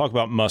 We can talk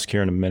about Musk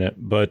here in a minute,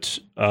 but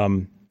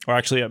or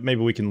actually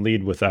maybe we can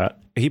lead with that.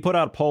 He put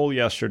out a poll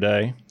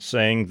yesterday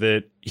saying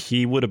that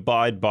he would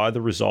abide by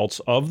the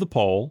results of the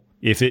poll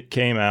if it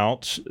came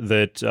out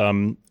that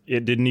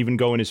it didn't even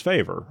go in his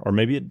favor, or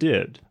maybe it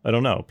did. I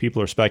don't know.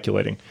 People are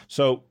speculating.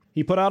 So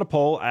he put out a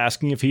poll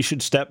asking if he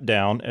should step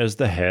down as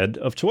the head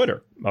of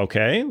Twitter.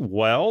 Okay,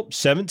 well,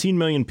 17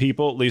 million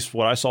people, at least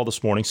what I saw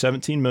this morning,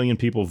 17 million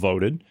people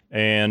voted.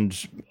 And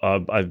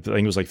I think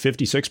it was like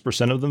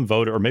 56% of them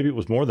voted, or maybe it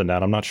was more than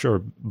that, I'm not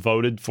sure,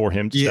 voted for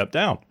him to step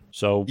down.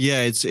 So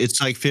yeah,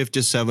 it's like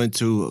 57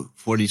 to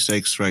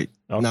 46 right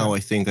now, I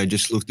think. I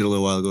just looked at it a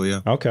little while ago, yeah.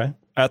 Okay.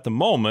 At the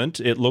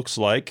moment, it looks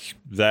like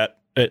that,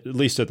 at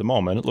least at the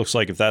moment, it looks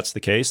like if that's the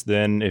case,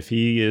 then if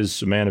he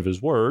is a man of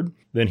his word,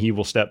 then he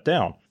will step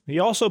down. He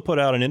also put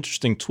out an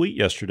interesting tweet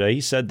yesterday.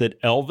 He said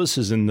that Elvis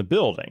is in the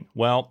building.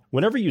 Well,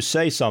 whenever you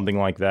say something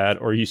like that,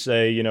 or you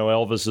say,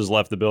 Elvis has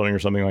left the building or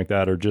something like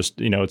that, or just,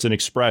 it's an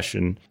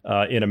expression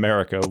in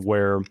America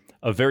where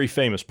a very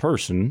famous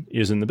person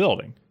is in the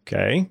building.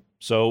 Okay.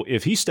 So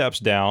if he steps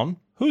down,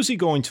 who's he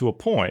going to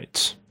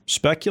appoint?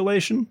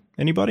 Speculation?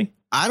 Anybody?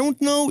 I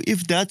don't know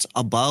if that's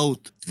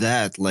about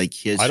that, like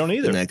his I don't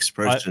either. The next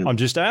person. I'm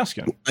just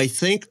asking. I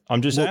think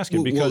I'm just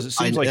asking because it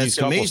seems like he's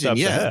a couple steps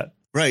ahead.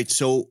 Right.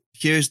 So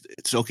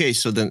it's okay.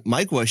 So then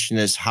my question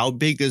is, how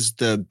big is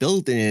the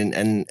building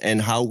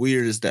and how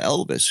weird is the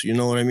Elvis? You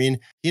know what I mean?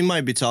 He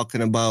might be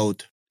talking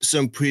about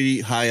some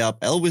pretty high up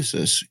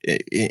Elvises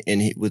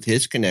with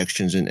his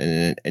connections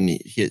and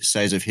his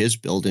size of his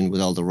building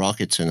with all the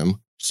rockets in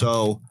him.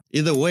 So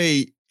either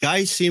way,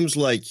 guy seems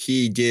like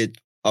he did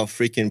a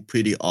freaking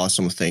pretty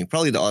awesome thing.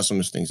 Probably the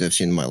awesomest things I've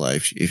seen in my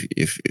life.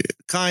 If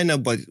kind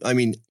of, but I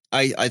mean,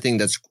 I think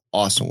that's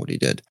awesome what he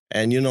did.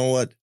 And you know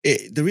what?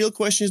 The real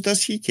question is,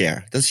 does he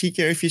care? Does he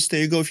care if he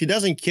stay or go? If he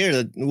doesn't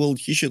care, well,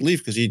 he should leave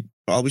because he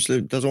obviously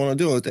doesn't want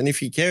to do it. And if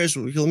he cares,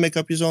 he'll make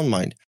up his own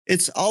mind.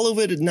 It's all of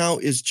it now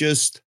is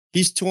just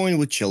he's toying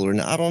with children.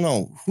 I don't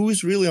know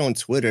who's really on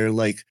Twitter.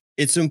 Like,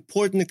 it's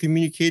important, a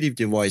communicative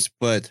device,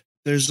 but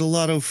there's a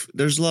lot of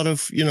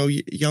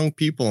young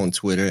people on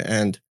Twitter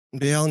and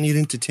they all need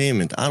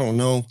entertainment. I don't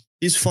know.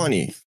 He's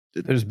funny.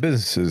 There's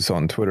businesses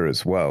on Twitter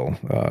as well.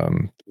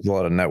 There's a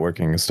lot of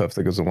networking and stuff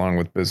that goes along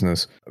with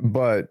business.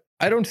 But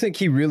I don't think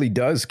he really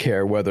does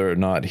care whether or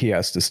not he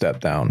has to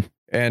step down.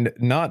 And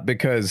not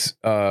because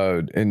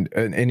in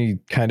any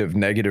kind of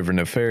negative or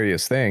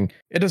nefarious thing.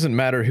 It doesn't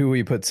matter who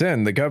he puts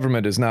in. The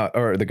government is now,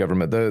 or the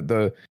government,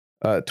 the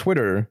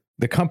Twitter,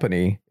 the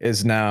company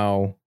is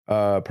now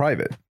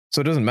private. So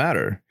it doesn't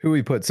matter who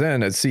he puts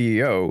in as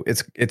CEO.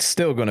 It's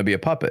still going to be a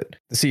puppet.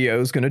 The CEO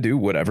is going to do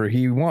whatever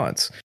he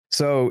wants.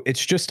 So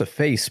it's just a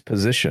face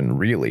position,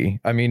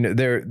 really. I mean,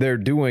 they're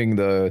doing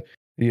the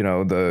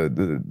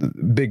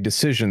big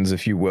decisions,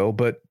 if you will.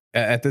 But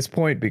at this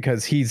point,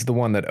 because he's the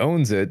one that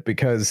owns it,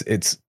 because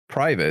it's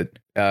private,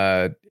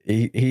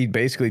 he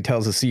basically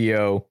tells the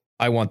CEO,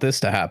 "I want this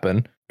to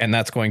happen," and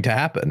that's going to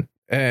happen.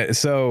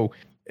 This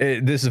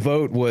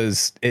vote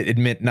it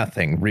meant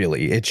nothing,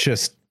 really. It's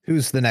just,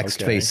 who's the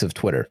next face of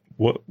Twitter?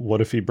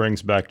 What if he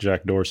brings back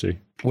Jack Dorsey?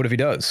 What if he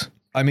does?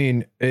 I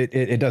mean,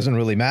 it doesn't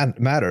really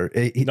matter.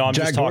 No, I'm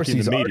just talking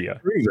the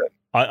media.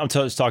 I'm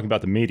just talking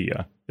about the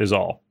media is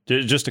all.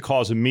 Just to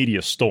cause a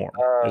media storm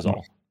is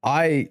all.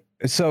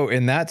 So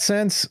in that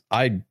sense,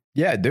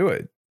 do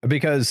it.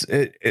 Because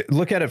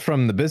look at it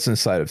from the business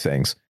side of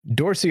things.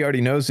 Dorsey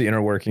already knows the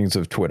inner workings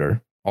of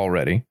Twitter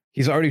already.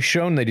 He's already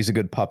shown that he's a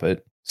good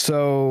puppet.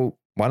 So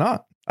why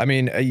not? I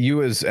mean,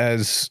 you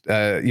as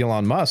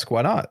Elon Musk,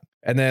 why not?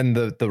 And then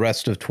the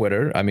rest of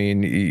Twitter, I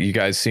mean, you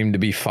guys seem to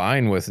be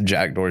fine with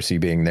Jack Dorsey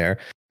being there.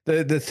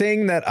 The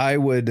thing that I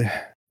would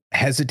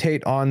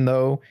hesitate on,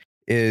 though,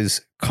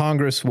 is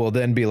Congress will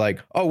then be like,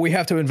 oh, we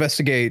have to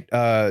investigate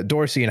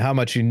Dorsey and how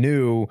much he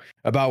knew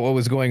about what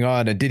was going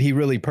on. And did he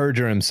really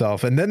perjure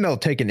himself? And then they'll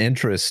take an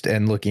interest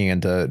in looking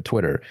into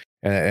Twitter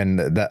and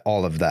that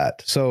all of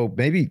that. So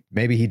maybe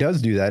he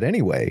does do that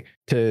anyway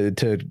to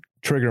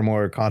trigger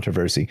more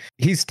controversy.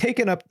 He's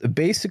taken up,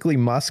 basically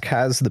Musk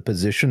has the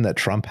position that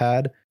Trump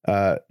had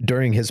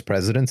during his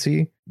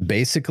presidency.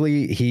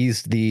 Basically,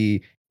 he's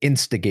the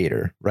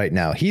instigator right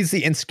now. He's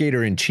the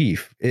instigator in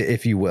chief,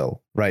 if you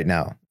will, right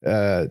now.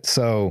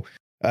 So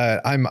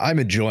I'm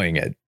enjoying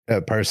it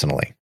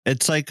personally.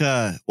 It's like,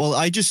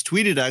 I just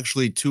tweeted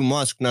actually to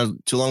Musk not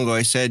too long ago.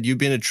 I said, you've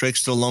been a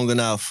trickster long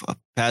enough.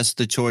 Pass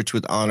the torch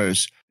with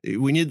honors.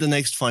 We need the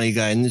next funny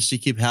guy, and this to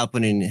keep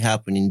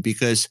happening,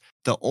 because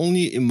the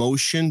only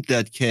emotion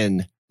that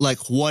can,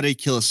 like, what it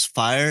kills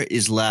fire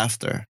is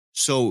laughter.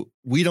 So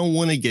we don't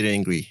want to get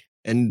angry,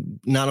 and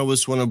none of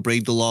us want to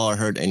break the law or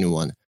hurt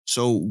anyone.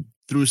 So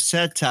through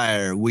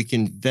satire, we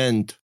can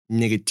vent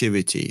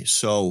negativity.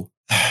 So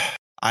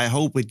I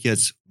hope it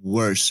gets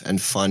worse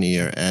and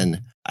funnier,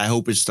 and I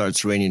hope it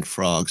starts raining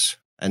frogs,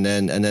 and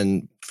then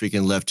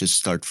freaking leftists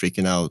start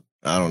freaking out.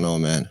 I don't know,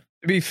 man.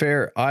 To be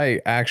fair, I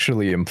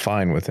actually am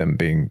fine with him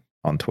being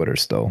on Twitter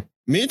still.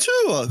 Me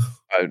too.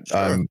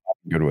 I'm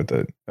good with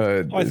it.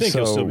 I think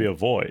he'll still be a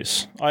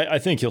voice. I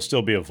think he'll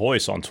still be a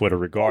voice on Twitter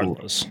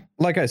regardless.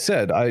 Like I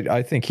said,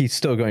 I think he's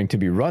still going to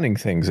be running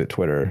things at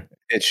Twitter.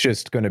 It's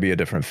just going to be a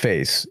different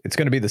face. It's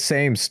going to be the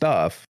same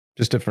stuff,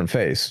 just different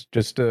face,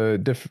 just a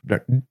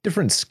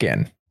different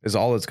skin is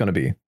all it's going to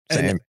be.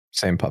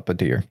 Same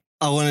puppeteer.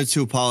 I wanted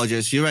to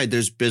apologize. You're right.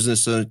 There's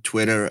business on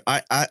Twitter.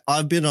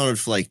 I've been on it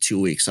for like 2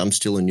 weeks. I'm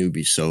still a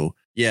newbie, so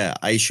yeah,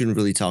 I shouldn't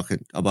really talk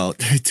about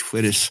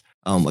Twitter's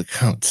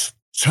accounts.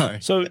 Sorry.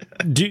 So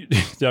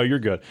no, you're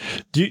good.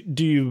 Do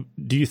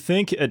you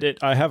think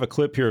I have a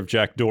clip here of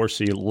Jack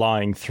Dorsey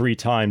lying 3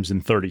 times in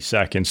 30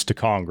 seconds to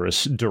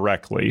Congress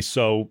directly.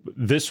 So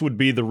this would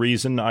be the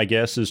reason, I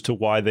guess, as to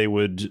why they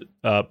would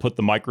put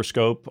the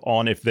microscope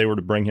on if they were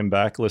to bring him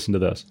back. Listen to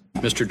this.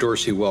 Mr.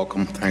 Dorsey,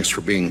 welcome. Thanks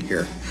for being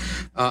here.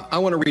 I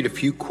want to read a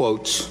few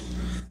quotes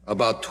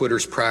about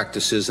Twitter's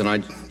practices, and I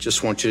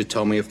just want you to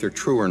tell me if they're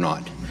true or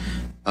not.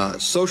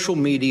 Social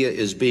media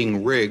is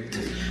being rigged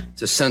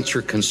to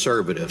censor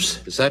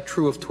conservatives. Is that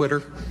true of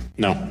Twitter?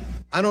 No.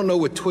 I don't know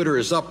what Twitter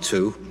is up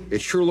to.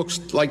 It sure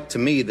looks like to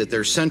me that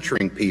they're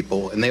censoring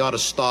people, and they ought to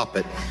stop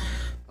it.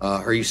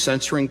 Are you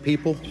censoring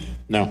people?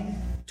 No.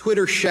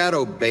 Twitter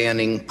shadow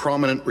banning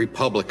prominent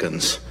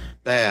Republicans.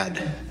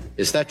 Bad.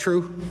 Is that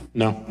true?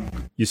 No.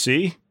 You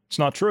see? It's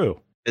not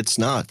true. It's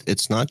not.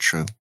 It's not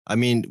true. I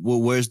mean,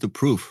 well, where's the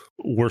proof?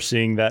 We're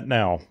seeing that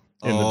now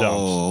in the dumps.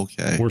 Oh,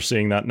 okay. We're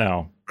seeing that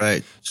now.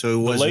 Right.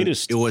 So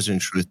it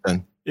wasn't truth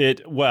then.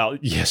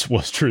 Yes,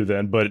 was true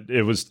then, but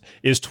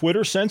is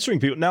Twitter censoring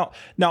people? Now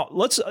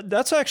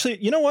that's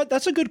actually, you know what?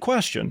 That's a good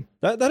question.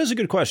 That is a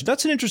good question.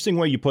 That's an interesting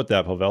way you put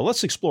that, Pavel.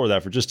 Let's explore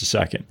that for just a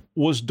second.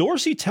 Was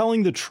Dorsey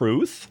telling the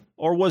truth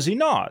or was he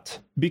not?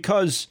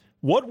 Because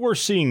what we're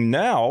seeing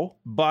now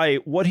by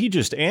what he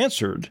just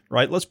answered,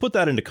 right? Let's put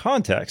that into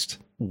context.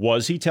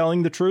 Was he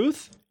telling the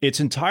truth? It's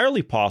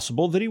entirely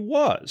possible that he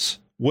was.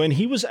 When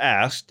he was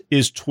asked,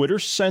 is Twitter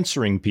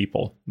censoring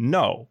people?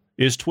 No.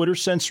 Is Twitter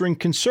censoring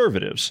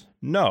conservatives?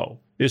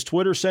 No. Is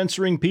Twitter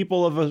censoring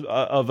people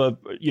of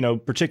a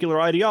particular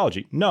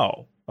ideology?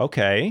 No.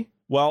 Okay.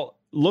 Well,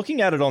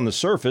 looking at it on the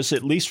surface,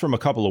 at least from a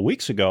couple of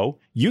weeks ago,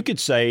 you could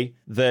say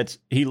that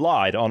he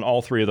lied on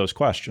all 3 of those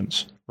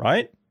questions,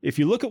 right? If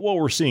you look at what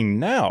we're seeing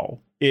now,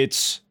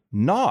 it's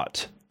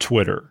not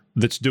Twitter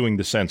that's doing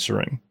the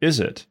censoring, is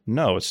it?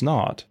 No, it's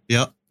not.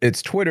 Yeah.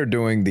 It's Twitter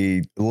doing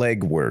the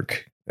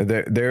legwork.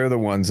 They're the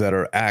ones that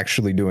are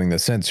actually doing the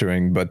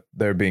censoring, but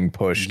they're being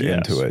pushed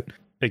into it.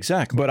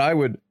 Exactly. But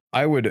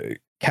I would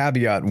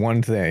caveat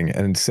one thing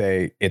and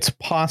say it's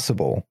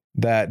possible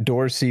that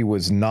Dorsey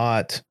was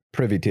not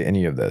privy to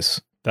any of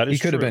this. That is he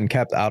could have been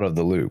kept out of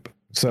the loop.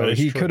 So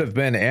he could have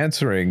been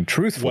answering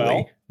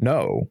truthfully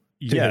to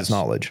his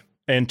knowledge.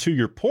 And to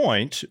your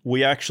point,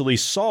 we actually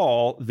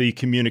saw the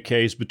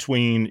communiques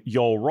between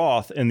Yoel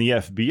Roth and the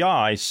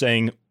FBI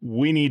saying,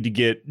 we need to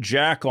get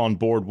Jack on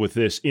board with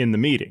this in the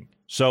meeting.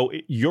 So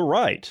you're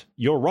right.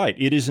 You're right.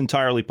 It is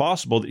entirely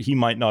possible that he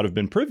might not have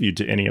been privy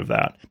to any of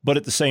that. But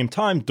at the same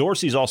time,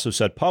 Dorsey's also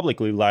said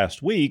publicly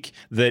last week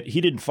that he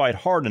didn't fight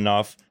hard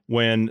enough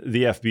when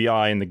the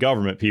FBI and the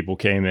government people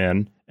came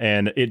in,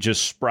 and it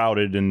just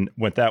sprouted and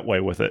went that way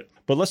with it.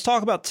 But let's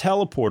talk about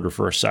Teleporter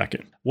for a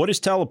second. What is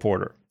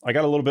Teleporter? I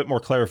got a little bit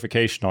more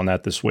clarification on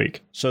that this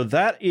week. So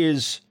that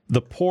is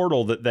the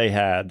portal that they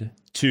had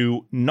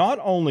to not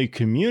only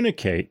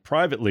communicate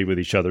privately with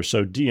each other,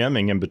 so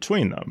DMing in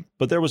between them,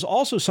 but there was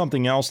also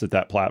something else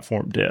that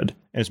platform did.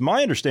 And it's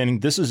my understanding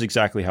this is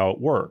exactly how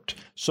it worked.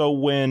 So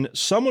when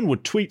someone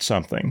would tweet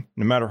something,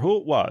 no matter who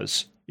it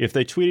was, if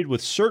they tweeted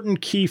with certain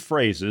key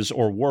phrases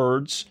or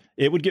words,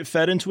 it would get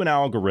fed into an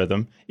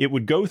algorithm. It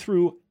would go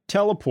through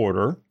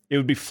Teleporter. It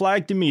would be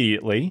flagged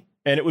immediately,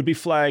 and it would be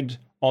flagged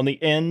on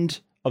the end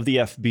of the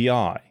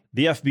FBI.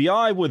 The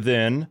FBI would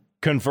then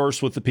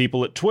converse with the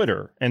people at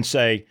Twitter and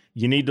say,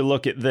 you need to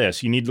look at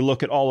this. You need to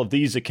look at all of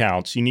these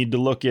accounts. You need to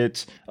look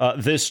at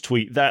this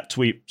tweet, that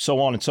tweet, so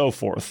on and so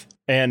forth.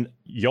 And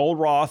Yoel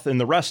Roth and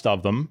the rest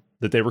of them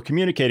that they were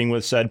communicating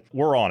with said,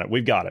 we're on it.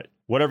 We've got it.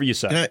 Whatever you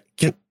say.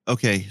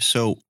 Okay,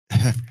 so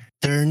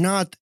they're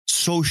not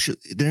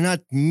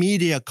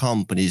media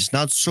companies,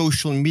 not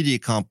social media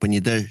company.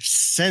 They're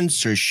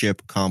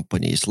censorship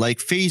companies like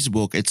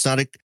Facebook. It's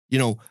not a,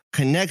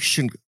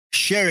 connection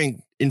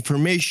sharing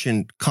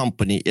information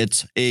company.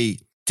 It's a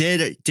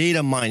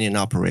data mining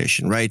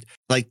operation, right?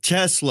 Like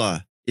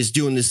Tesla is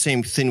doing the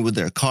same thing with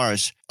their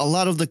cars. A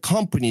lot of the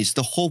companies,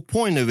 the whole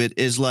point of it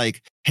is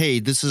like, hey,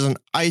 this is an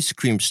ice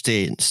cream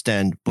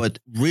stand, but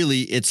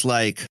really it's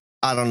like,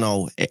 I don't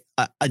know,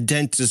 a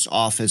dentist's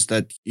office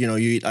that, you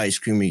eat ice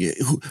cream.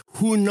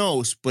 Who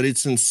knows? But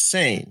it's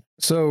insane.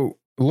 So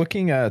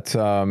looking at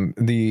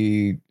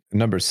the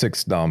number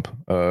 6 dump,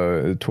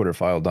 Twitter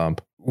file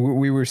dump,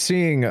 we were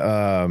seeing,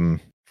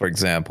 for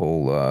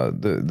example,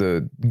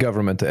 the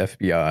government, the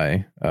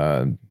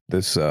FBI,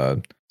 this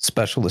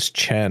Specialist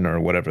Chen or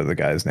whatever the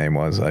guy's name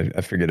was. I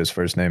forget his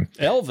first name.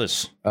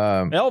 Elvis.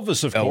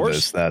 Elvis, of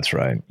course. That's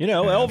right. You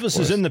know, Elvis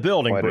is in the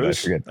building, Why did I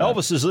Bruce. forget that?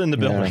 Elvis is in the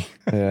building.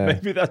 Yeah.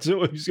 Maybe that's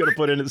who he's going to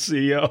put in as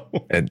CEO.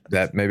 And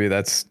maybe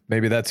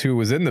that's who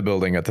was in the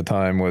building at the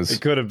time was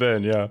It could have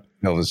been, yeah.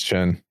 Elvis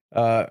Chen.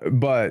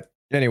 But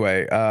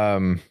anyway,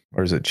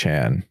 or is it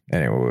Chan?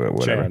 Anyway,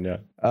 whatever. Chan,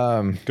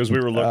 yeah. Because we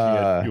were looking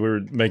at, we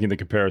were making the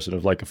comparison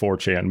of like a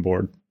 4chan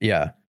board.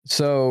 Yeah.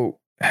 So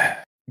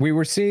we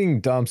were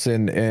seeing dumps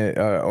in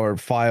or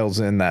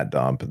files in that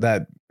dump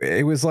that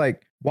it was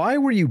like, why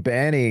were you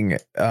banning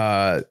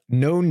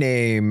no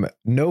name,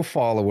 no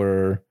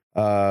follower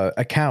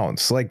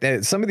accounts? Like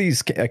some of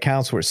these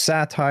accounts were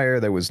satire.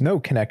 There was no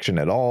connection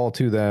at all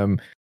to them,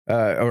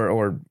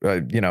 or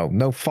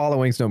no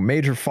followings, no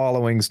major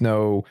followings,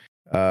 no.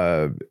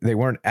 They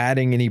weren't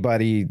adding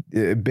anybody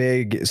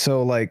big.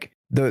 So like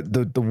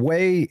the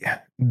way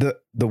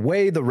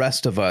the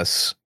rest of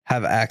us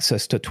have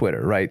access to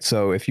Twitter, right?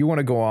 So if you want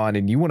to go on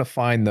and you want to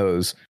find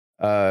those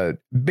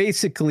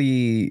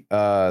basically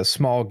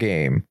small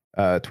game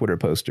Twitter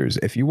posters,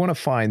 if you want to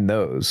find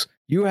those,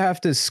 you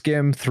have to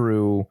skim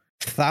through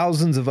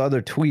thousands of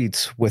other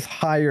tweets with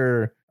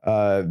higher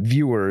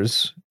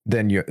viewers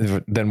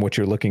than what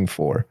you're looking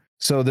for.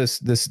 So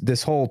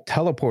this whole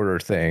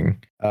teleporter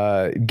thing,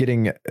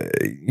 getting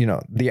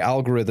the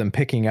algorithm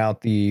picking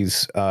out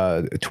these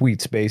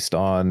tweets based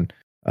on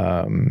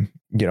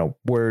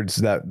words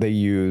that they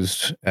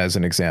used as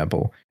an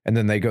example, and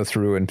then they go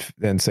through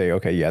and say,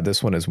 okay, yeah,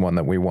 this one is one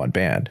that we want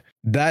banned.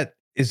 That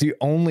is the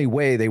only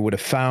way they would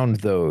have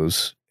found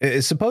those.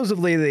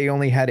 Supposedly they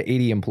only had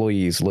 80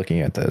 employees looking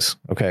at this,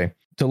 okay,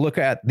 to look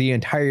at the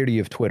entirety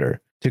of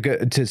Twitter,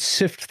 to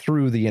sift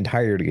through the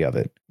entirety of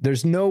it.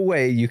 There's no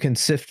way you can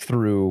sift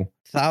through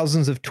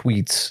thousands of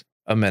tweets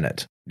a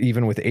minute,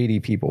 even with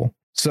 80 people.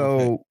 So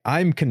okay.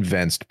 I'm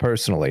convinced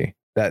personally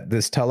that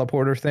this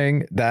teleporter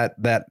thing, that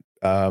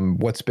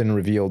what's been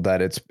revealed,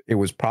 that it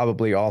was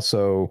probably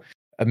also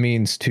a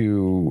means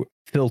to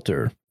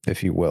filter,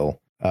 if you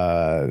will,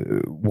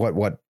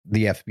 what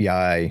the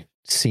FBI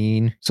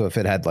seen. So if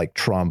it had like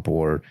Trump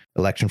or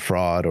election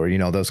fraud or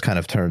those kind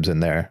of terms in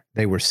there,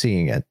 they were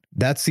seeing it.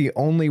 That's the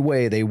only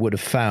way they would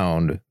have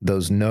found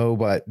those no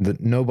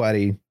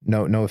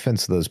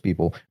offense to those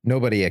people,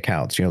 nobody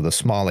accounts, the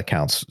small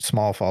accounts,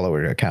 small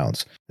follower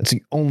accounts. That's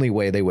the only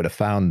way they would have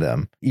found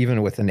them,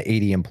 even with an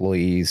 80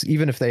 employees,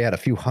 even if they had a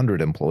few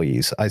hundred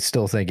employees. I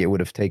still think it would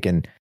have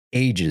taken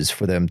ages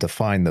for them to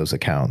find those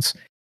accounts.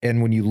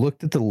 And when you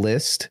looked at the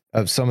list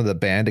of some of the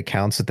banned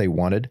accounts that they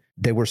wanted,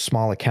 they were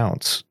small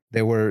accounts.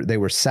 They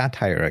were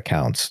satire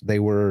accounts. They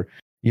were,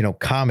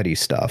 comedy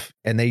stuff.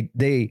 And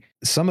they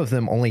some of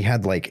them only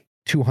had like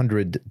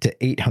 200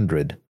 to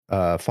 800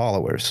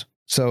 followers.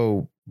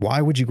 So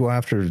why would you go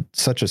after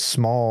such a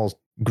small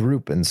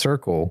group and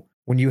circle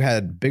when you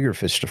had bigger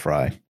fish to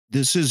fry?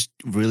 This is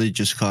really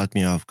just caught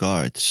me off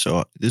guard.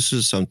 So this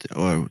is something,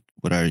 or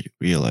what I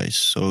realized.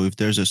 So if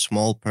there's a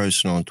small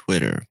person on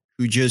Twitter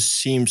who just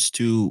seems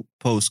to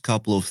post a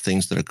couple of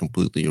things that are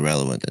completely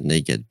irrelevant and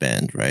they get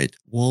banned, right?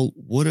 Well,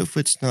 what if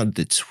it's not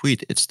the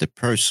tweet, it's the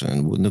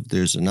person? What if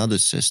there's another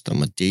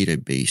system, a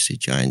database, a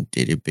giant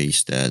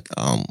database that,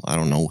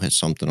 has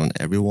something on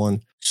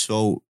everyone?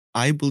 So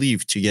I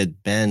believe to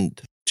get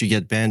banned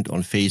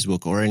on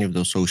Facebook or any of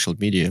those social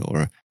media,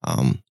 or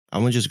I'm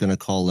just going to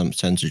call them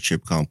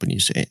censorship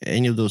companies,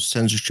 any of those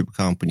censorship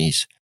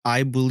companies,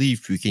 I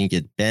believe you can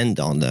get banned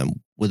on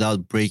them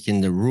without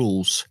breaking the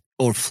rules.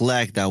 Or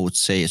flagged, I would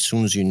say, as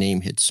soon as your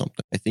name hits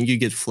something. I think you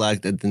get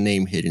flagged at the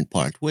name hitting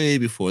part, way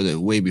before the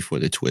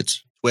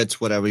tweets,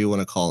 whatever you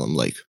want to call them.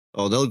 Like,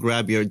 they'll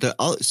grab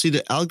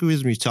the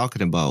algorithm you're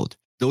talking about.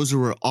 Those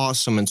were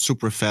awesome and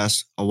super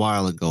fast a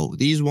while ago.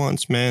 These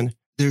ones, man,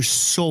 they're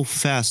so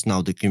fast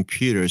now. The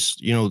computers,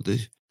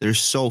 they're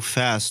so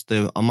fast.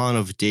 The amount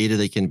of data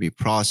that can be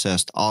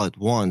processed all at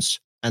once,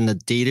 and the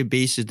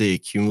databases they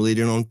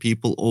accumulated on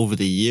people over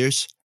the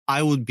years.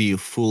 I would be a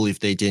fool if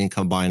they didn't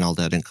combine all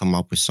that and come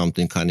up with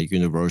something kind of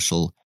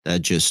universal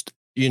that just,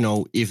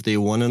 if they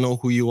want to know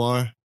who you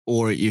are,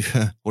 or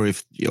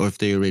if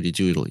they already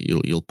do,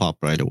 you'll pop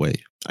right away.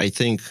 I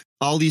think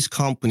all these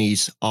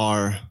companies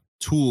are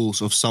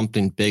tools of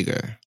something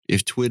bigger.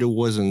 If Twitter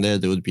wasn't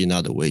there would be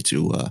another way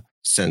to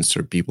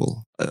censor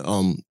people.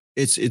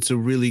 It's a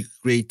really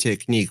great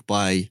technique.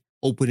 By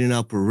opening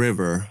up a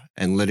river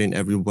and letting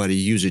everybody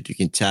use it, you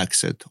can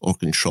tax it or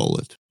control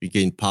it. You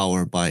gain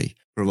power by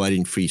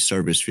providing free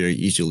service very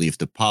easily if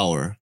the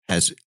power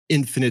has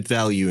infinite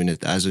value in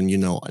it, as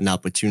an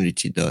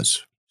opportunity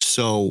does.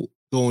 So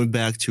going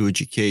back to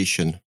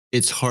education,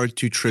 it's hard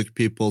to trick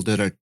people that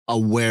are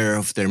aware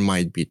of there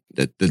might be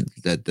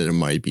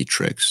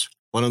tricks.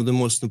 One of the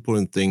most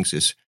important things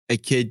is a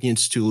kid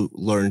needs to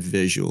learn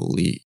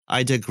visually.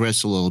 I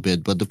digress a little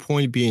bit, but the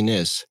point being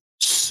is,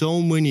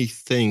 so many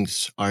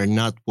things are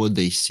not what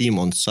they seem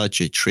on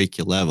such a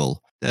tricky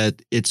level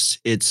that it's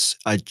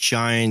a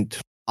giant,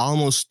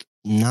 almost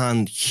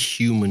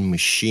non-human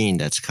machine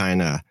that's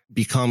kind of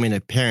becoming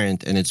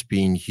apparent, and it's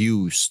being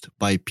used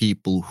by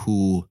people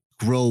who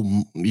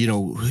grow,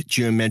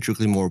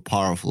 geometrically more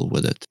powerful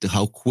with it.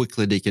 How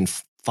quickly they can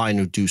find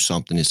or do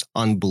something is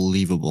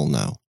unbelievable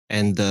now.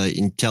 And the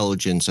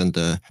intelligence and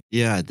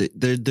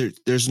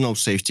there's no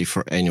safety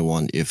for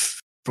anyone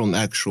if from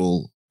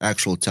actual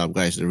top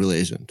guys. There really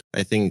isn't.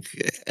 I think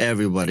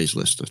everybody's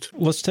listed.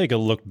 Let's take a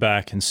look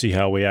back and see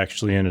how we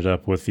actually ended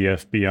up with the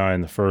FBI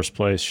in the first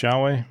place,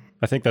 shall we?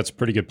 I think that's a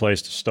pretty good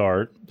place to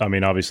start. I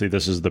mean, obviously,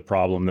 this is the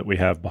problem that we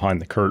have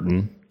behind the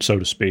curtain, so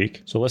to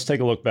speak. So let's take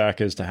a look back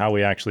as to how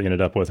we actually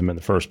ended up with him in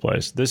the first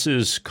place. This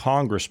is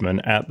Congressman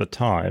at the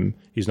time.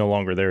 He's no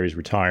longer there. He's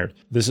retired.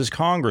 This is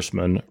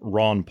Congressman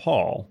Ron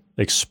Paul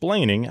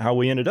explaining how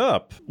we ended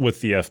up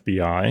with the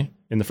FBI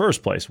in the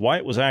first place, why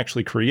it was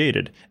actually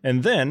created.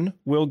 And then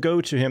we'll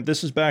go to him.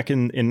 This is back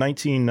in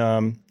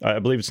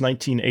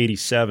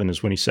 1987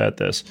 is when he said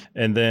this.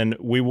 And then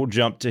we will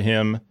jump to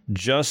him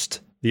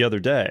just the other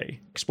day,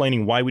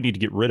 explaining why we need to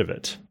get rid of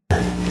it.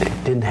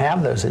 Didn't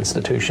have those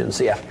institutions.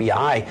 The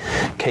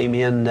FBI came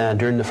in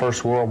during the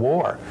First World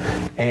War.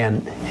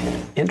 And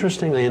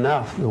interestingly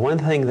enough, the one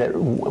thing that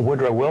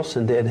Woodrow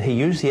Wilson did, he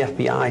used the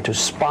FBI to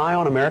spy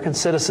on American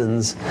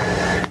citizens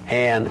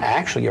and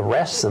actually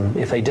arrest them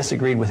if they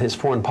disagreed with his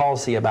foreign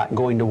policy about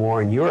going to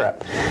war in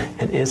Europe.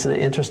 And isn't it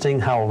interesting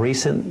how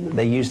recent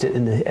they used it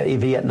in the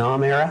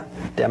Vietnam era?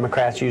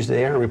 Democrats used it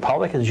there, and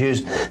Republicans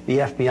used the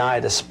FBI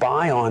to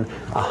spy on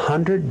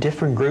 100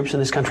 different groups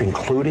in this country,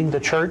 including the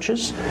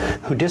churches,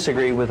 who disagreed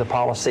with the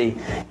policy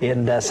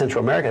in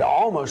Central America. It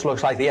almost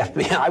looks like the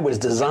FBI was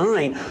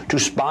designed to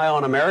spy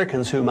on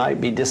Americans who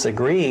might be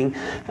disagreeing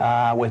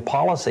with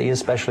policy,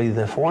 especially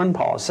the foreign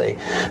policy.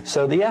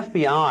 So the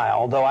FBI,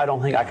 although I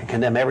don't think I could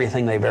condemn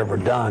everything they've ever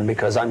done,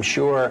 because I'm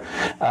sure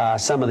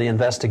some of the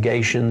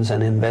investigations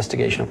and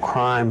investigation of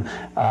crime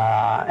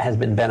has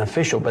been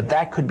beneficial, but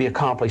that could be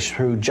accomplished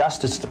through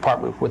Justice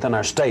Department within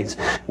our states.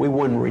 We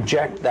wouldn't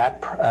reject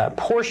that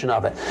portion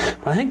of it.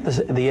 But I think the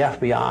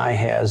FBI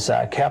has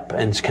kept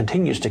and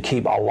continues to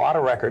keep a lot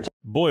of records.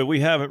 Boy, we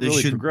haven't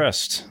really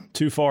progressed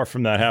too far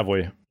from that, have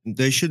we?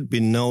 There should be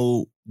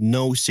no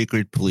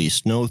secret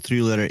police, no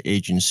three-letter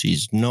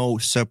agencies, no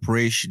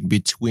separation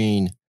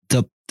between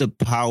the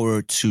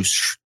power to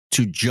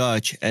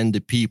judge and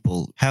the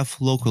people. Have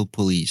local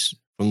police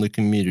from the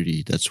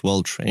community that's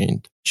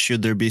well-trained.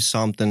 Should there be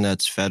something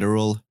that's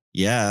federal?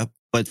 Yeah,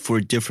 but for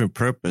a different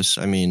purpose.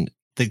 I mean,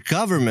 the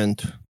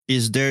government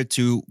is there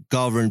to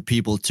govern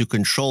people, to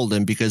control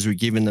them, because we're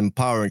giving them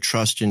power and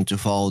trusting to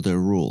follow their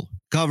rule.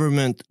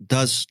 Government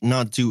does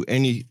not do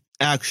any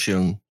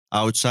action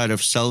outside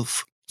of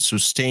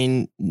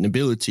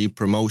self-sustainability,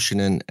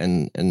 promotion,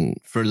 and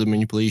further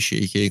manipulation,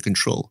 aka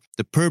control.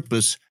 The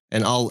purpose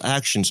and all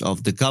actions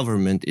of the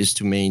government is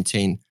to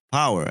maintain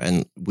power,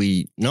 and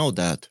we know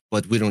that,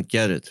 but we don't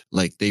get it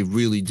like they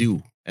really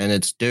do, and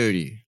it's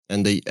dirty.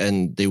 And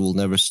they will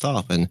never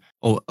stop. And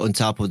on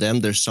top of them,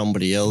 there's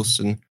somebody else.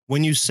 And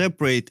when you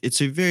separate,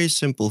 it's a very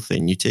simple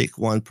thing. You take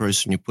one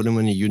person, you put him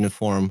in a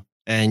uniform,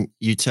 and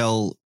you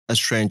tell a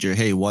stranger,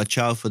 hey, watch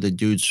out for the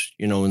dudes,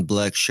 in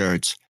black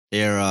shirts.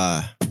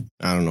 They're,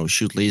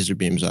 shoot laser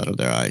beams out of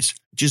their eyes.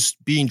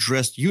 Just being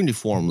dressed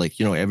uniform,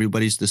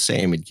 everybody's the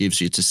same.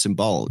 It's a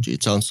symbology.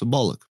 It sounds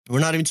symbolic. We're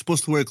not even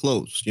supposed to wear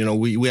clothes.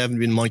 We haven't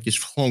been monkeys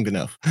for long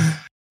enough.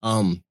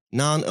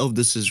 None of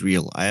this is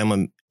real. I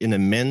am in a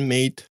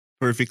man-made,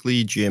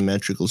 perfectly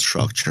geometrical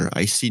structure.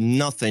 I see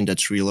nothing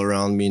that's real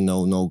around me.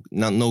 No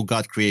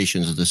God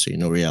creations of the sea.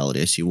 No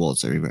reality. I see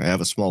walls everywhere. I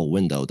have a small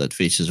window that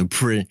faces a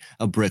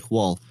brick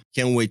wall.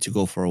 Can't wait to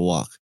go for a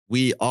walk.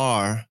 We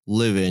are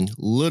living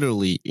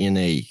literally in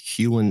a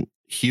human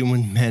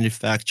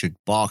manufactured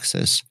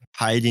boxes,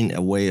 hiding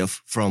away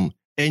from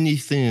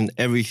anything and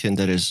everything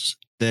that is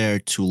there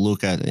to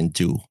look at and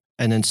do.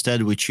 And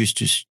instead, we choose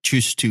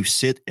to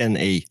sit in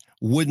a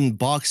wooden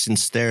box and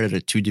stare at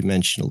a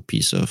two-dimensional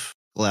piece of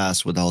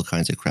glass with all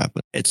kinds of crap.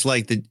 It's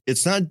like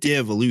it's not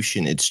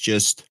de-evolution.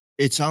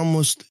 It's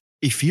almost,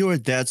 if you're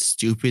that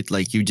stupid,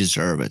 you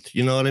deserve it.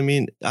 You know what I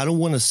mean? I don't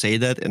want to say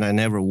that, and I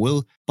never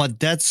will. But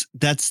that's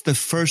the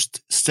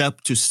first step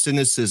to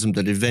cynicism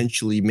that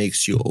eventually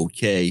makes you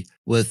okay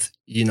with,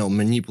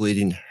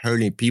 manipulating,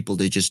 hurting people.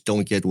 They just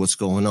don't get what's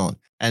going on.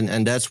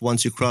 And that's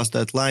once you cross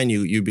that line,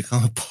 you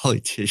become a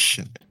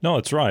politician. No,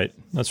 that's right.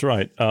 That's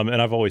right.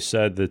 And I've always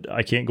said that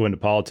I can't go into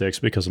politics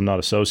because I'm not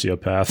a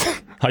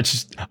sociopath.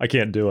 I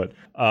can't do it.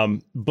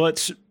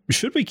 But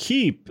should we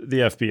keep the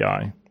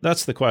FBI?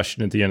 That's the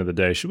question at the end of the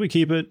day. Should we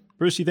keep it?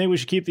 Bruce, you think we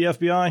should keep the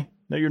FBI?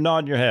 No, you're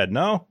nodding your head.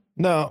 No?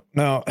 No.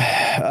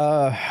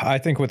 I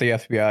think what the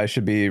FBI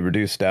should be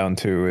reduced down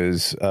to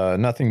is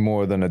nothing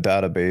more than a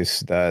database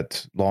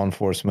that law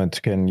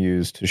enforcement can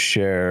use to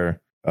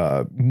share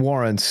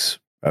warrants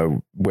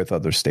with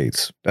other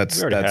states. That's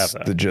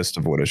the gist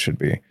of what it should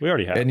be. We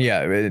already have.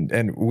 And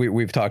and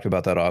we've talked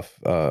about that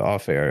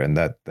off air, and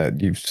that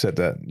you've said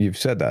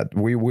that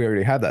we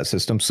already have that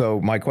system.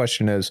 So my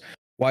question is,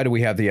 why do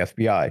we have the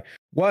FBI?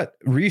 What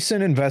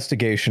recent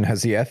investigation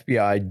has the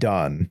FBI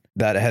done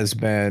that has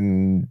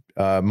been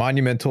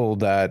monumental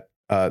that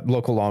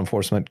local law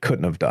enforcement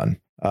couldn't have done.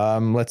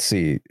 Let's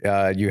see.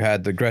 You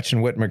had the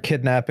Gretchen Whitmer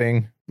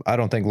kidnapping. I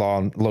don't think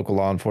local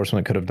law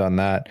enforcement could have done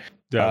that.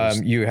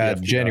 You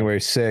had January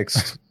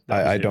 6th.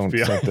 I don't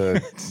think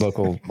the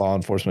local law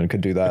enforcement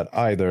could do that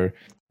either.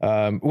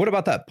 What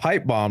about that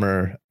pipe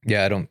bomber?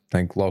 Yeah, I don't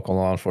think local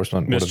law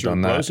enforcement would have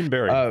done that.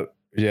 Rosenberry.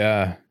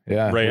 Yeah.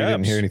 Ray we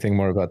didn't hear anything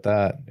more about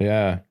that.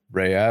 Yeah,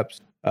 Ray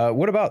Epps.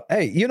 What about?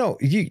 Hey,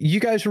 you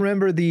guys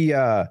remember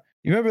the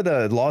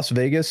Las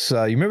Vegas? You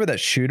remember that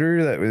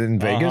shooter that was in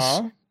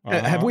Vegas?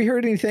 Have we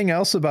heard anything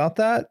else about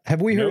that?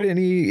 Have we heard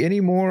any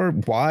more?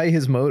 Why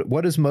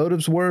what his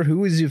motives were?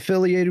 Who is he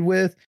affiliated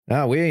with?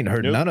 No, we ain't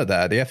heard none of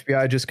that. The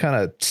FBI just kind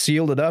of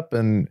sealed it up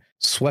and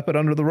swept it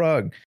under the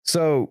rug.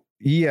 So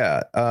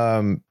yeah,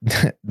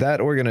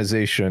 that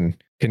organization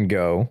can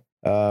go.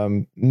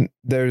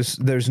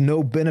 There's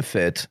no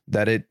benefit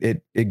that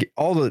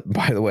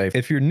by the way,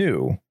 if you're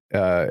new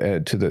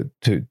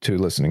to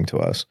listening to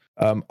us,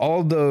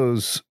 all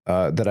those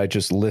that I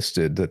just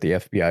listed that the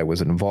FBI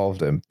was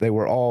involved in, they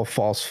were all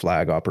false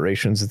flag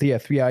operations that the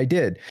FBI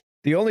did.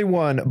 The only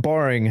one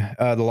barring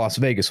the Las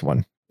Vegas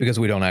one, because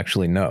we don't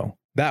actually know,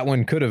 that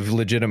one could have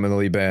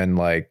legitimately been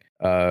like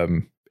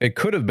it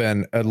could have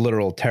been a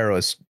literal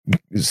terrorist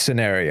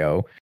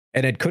scenario.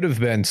 And it could have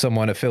been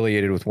someone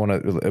affiliated with one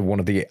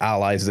of the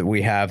allies that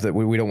we have that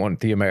we don't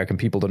want the American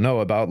people to know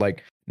about,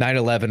 like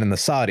 9/11 and the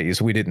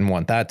Saudis. We didn't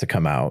want that to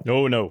come out.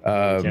 No, we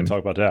can't talk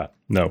about that.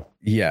 No.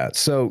 Yeah.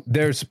 So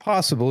there's a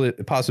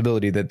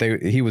possibility that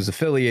he was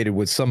affiliated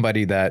with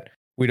somebody that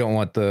we don't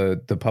want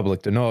the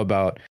public to know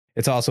about.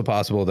 It's also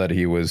possible that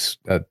he was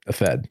a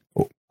Fed.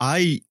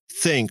 I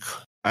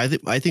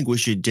think we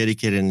should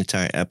dedicate an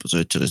entire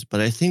episode to this,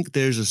 but I think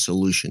there's a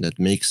solution that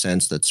makes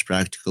sense, that's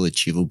practically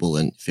achievable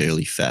and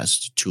fairly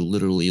fast to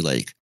literally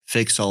like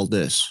fix all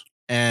this.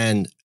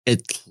 And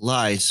it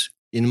lies,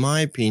 in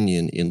my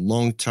opinion, in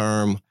long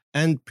term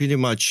and pretty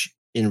much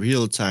in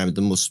real time,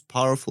 the most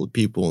powerful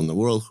people in the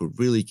world who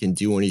really can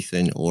do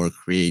anything or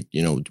create,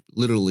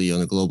 literally on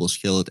a global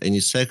scale at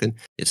any second,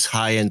 it's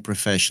high-end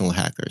professional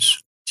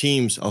hackers.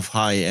 Teams of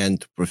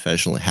high-end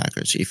professional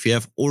hackers. If you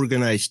have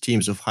organized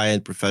teams of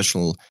high-end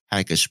professional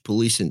hackers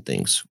policing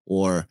things,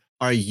 or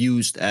are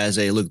used as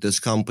this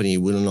company,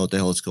 we don't know what the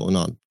hell is going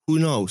on. Who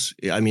knows?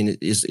 I mean,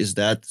 is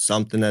that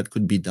something that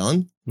could be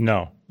done?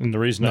 No. And the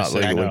reason I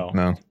say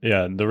no.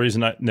 Yeah, the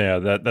reason that's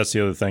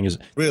the other thing is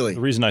really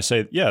the reason I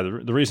say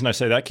the reason I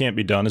say that can't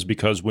be done is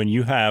because when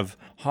you have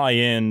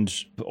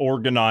high-end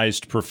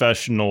organized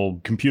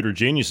professional computer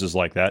geniuses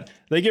like that,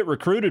 they get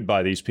recruited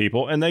by these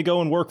people and they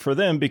go and work for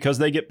them because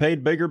they get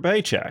paid bigger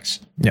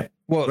paychecks. Yeah.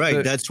 Well,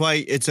 right. That's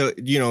why it's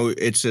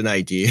it's an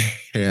idea.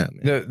 Yeah.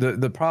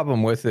 The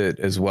problem with it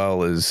as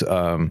well is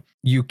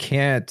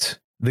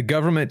the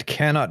government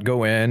cannot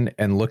go in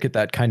and look at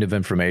that kind of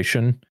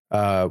information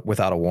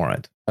without a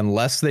warrant.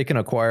 Unless they can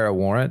acquire a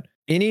warrant,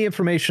 any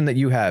information that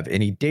you have,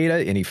 any data,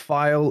 any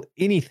file,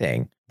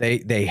 anything,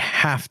 they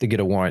have to get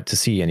a warrant to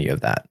see any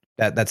of that.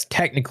 That's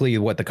technically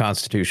what the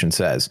Constitution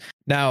says.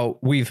 Now,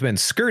 we've been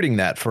skirting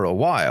that for a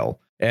while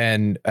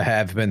and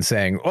have been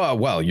saying, oh,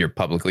 well, you're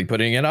publicly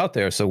putting it out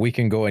there so we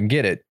can go and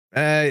get it.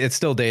 It's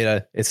still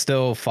data. It's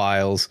still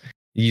files.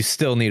 You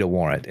still need a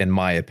warrant, in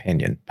my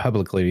opinion,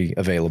 publicly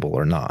available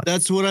or not.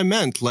 That's what I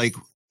meant. Like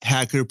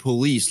hacker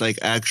police, like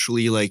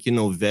actually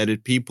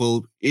vetted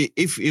people.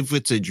 If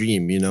it's a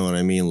dream, you know what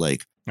I mean?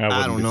 Like,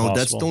 I don't know.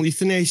 That's the only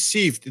thing I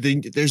see.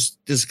 There's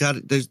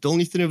the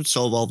only thing that would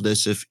solve all of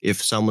this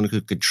if someone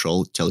could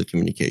control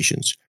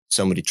telecommunications.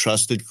 Somebody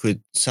trusted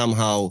could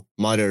somehow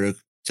monitor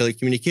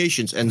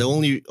telecommunications. And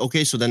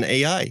so then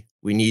AI.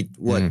 We need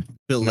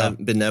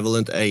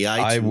benevolent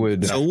AI. I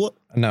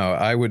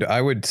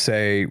would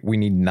say we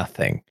need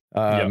nothing.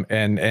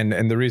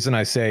 And the reason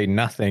I say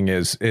nothing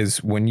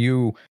is when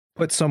you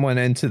put someone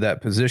into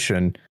that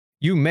position,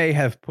 you may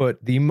have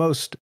put the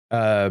most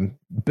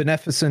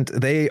beneficent.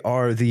 They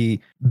are the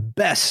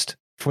best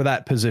for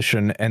that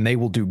position, and they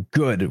will do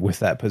good with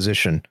that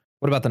position.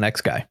 What about the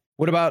next guy?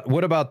 What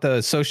about the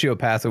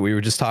sociopath that we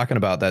were just talking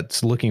about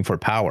that's looking for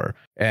power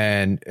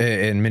and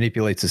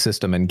manipulates the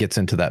system and gets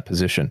into that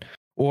position?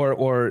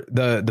 Or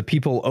the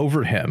people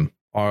over him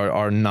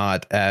are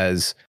not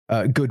as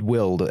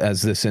good-willed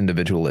as this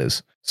individual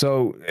is.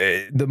 So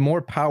the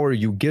more power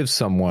you give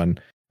someone,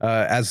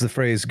 as the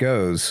phrase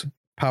goes,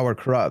 power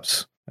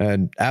corrupts,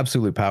 and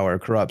absolute power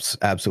corrupts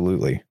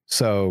absolutely.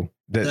 So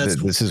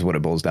this is what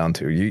it boils down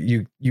to.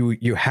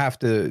 You have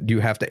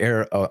to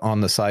err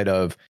on the side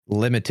of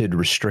limited,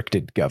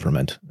 restricted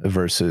government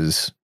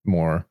versus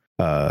more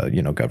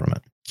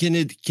government. Can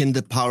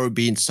the power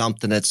be in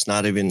something that's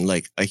not even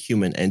like a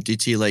human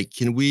entity? Like,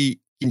 can we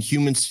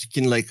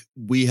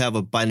have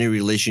a binary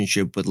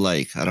relationship with,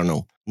 like, I don't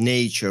know,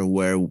 nature,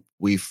 where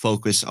we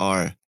focus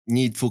our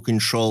need for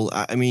control?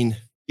 I mean,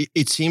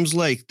 it seems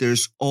like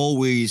there's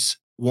always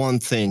one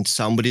thing,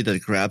 somebody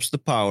that grabs the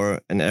power,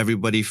 and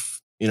everybody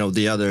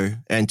the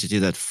other entity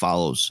that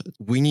follows.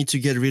 We need to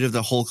get rid of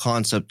the whole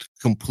concept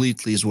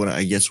completely is what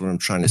I'm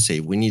trying to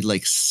say. We need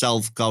like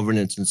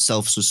self-governance and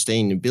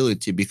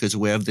self-sustainability because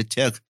we have the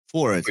tech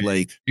for it.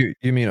 Like you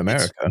mean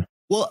America?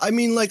 Well, I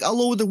mean, like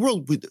all over the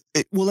world.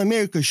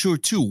 America, sure,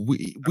 too.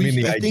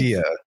 The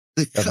idea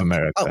of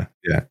America.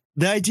 Yeah.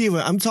 The idea,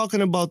 I'm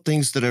talking about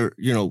things that are,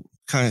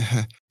 kind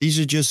of, these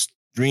are just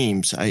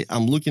dreams.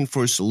 I'm looking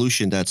for a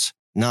solution that's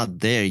not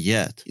there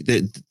yet.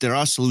 There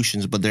are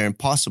solutions, but they're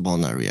impossible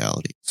in our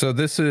reality. So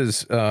this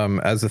is,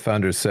 as the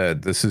founder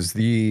said, this is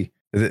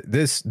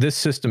this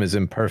system is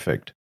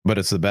imperfect, but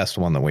it's the best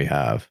one that we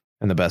have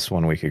and the best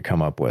one we could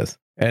come up with.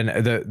 And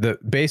the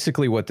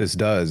basically what this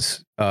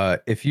does,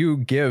 if you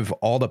give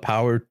all the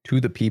power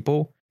to the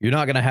people, you're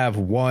not going to have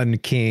one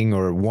king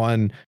or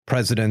one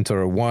president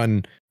or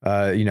one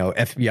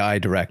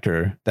FBI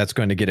director that's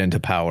going to get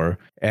into power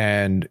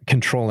and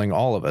controlling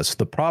all of us.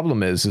 The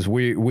problem is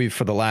we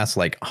for the last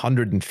like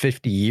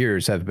 150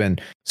 years have been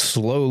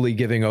slowly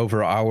giving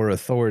over our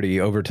authority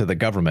over to the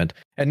government.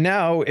 And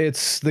now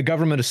it's the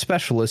government of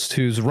specialists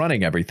who's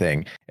running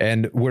everything.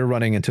 And we're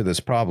running into this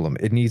problem.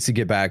 It needs to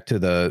get back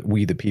to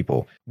we the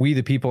people. We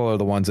the people are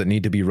the ones that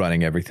need to be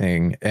running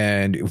everything.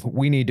 And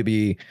we need to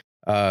be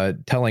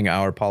telling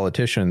our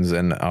politicians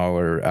and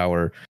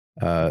our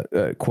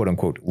quote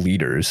unquote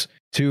leaders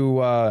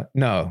to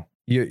no,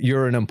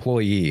 you're an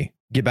employee,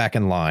 get back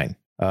in line,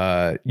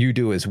 you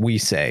do as we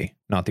say,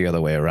 not the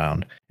other way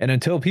around. And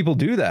until people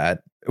do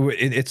that,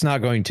 it's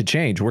not going to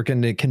change. We're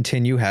going to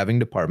continue having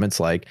departments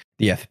like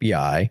the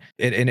FBI,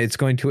 and it's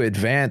going to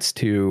advance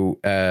to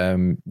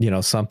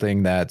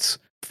something that's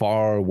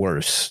far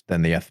worse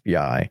than the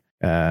FBI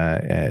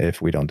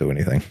if we don't do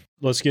anything.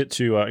 Let's get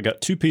to, I got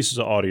two pieces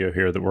of audio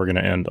here that we're going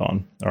to end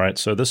on. All right.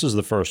 So this is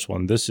the first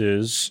one. This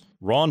is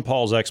Ron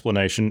Paul's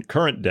explanation,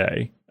 current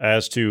day,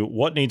 as to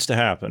what needs to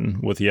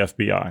happen with the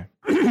FBI.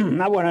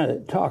 I want to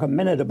talk a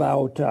minute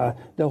about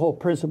the whole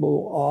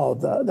principle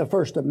of the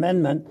First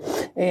Amendment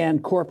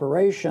and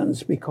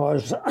corporations,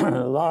 because a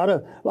lot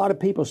of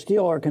people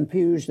still are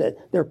confused that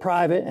they're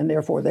private and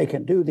therefore they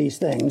can do these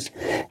things.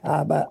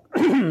 But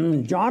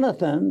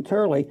Jonathan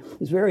Turley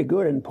is very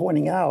good in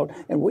pointing out,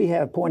 and we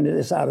have pointed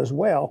this out as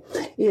well,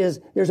 is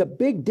there's a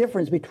big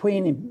difference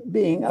between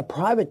being a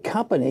private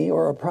company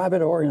or a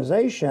private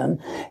organization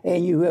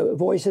and you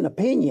voice an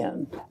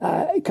opinion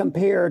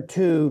compared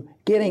to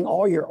getting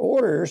all your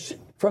orders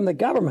from the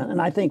government.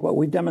 And I think what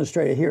we've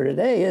demonstrated here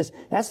today is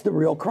that's the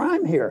real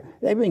crime here.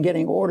 They've been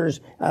getting orders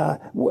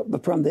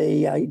from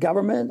the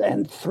government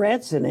and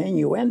threats and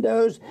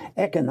innuendos,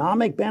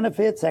 economic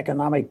benefits,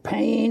 economic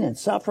pain and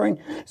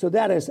suffering. So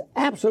that is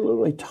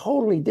absolutely,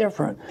 totally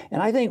different.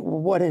 And I think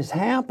what has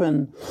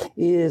happened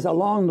is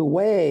along the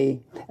way,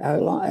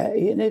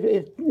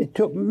 it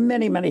took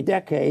many, many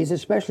decades,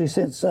 especially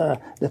since the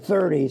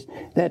 30s,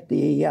 that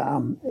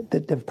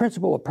the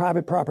principle of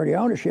private property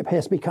ownership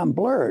has become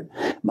blurred.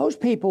 Most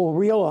people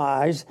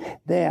realize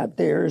that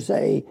there's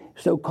a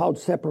so-called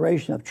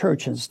separation of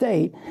church and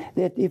state,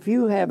 that if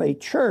you have a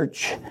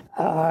church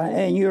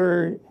and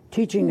you're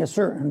teaching a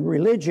certain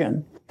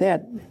religion,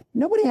 that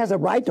nobody has a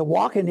right to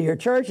walk into your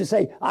church and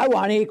say, I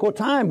want equal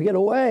time, get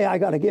away, I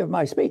got to give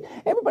my speech.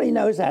 Everybody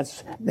knows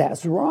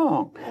that's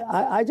wrong.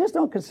 I just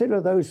don't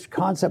consider those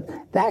concepts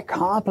that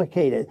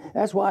complicated.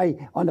 That's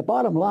why, on the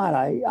bottom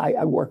line,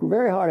 I work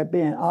very hard at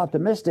being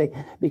optimistic,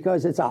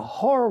 because it's a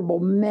horrible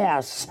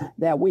mess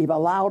that we've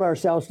allowed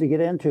ourselves to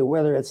get into,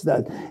 whether it's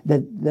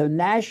the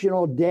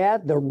national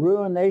debt, the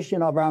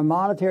ruination of our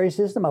monetary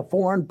system, a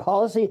foreign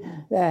policy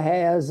that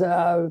has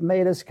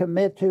made us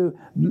commit to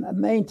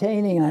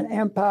maintaining an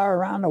empire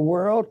around the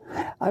world.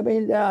 I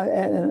mean,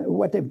 and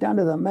what they've done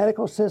to the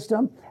medical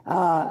system.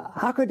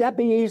 How could that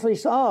be easily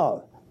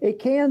solved? It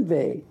can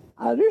be.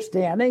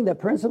 Understanding the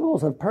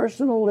principles of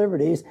personal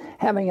liberties,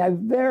 having a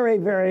very,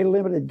 very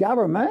limited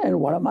government.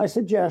 And one of my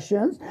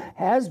suggestions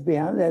has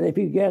been that if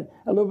you get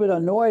a little bit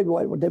annoyed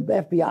what the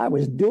FBI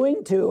was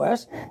doing to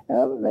us,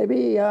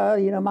 maybe,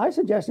 my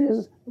suggestion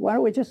is, why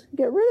don't we just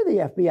get rid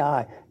of the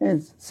FBI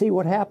and see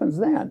what happens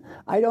then?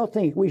 I don't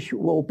think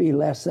we'll be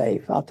less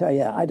safe. I'll tell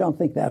you, I don't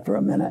think that for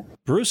a minute.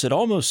 Bruce, it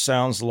almost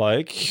sounds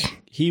like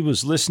he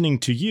was listening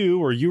to you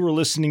or you were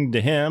listening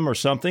to him or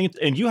something,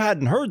 and you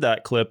hadn't heard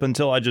that clip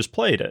until I just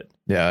played it.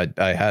 Yeah,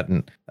 I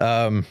hadn't.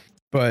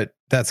 But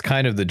that's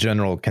kind of the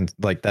general,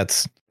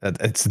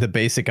 it's the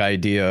basic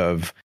idea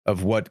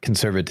of what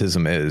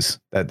conservatism is.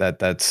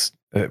 That's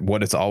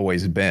what it's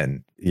always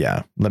been.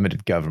 Yeah,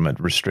 limited government,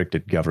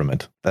 restricted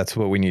government. That's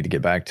what we need to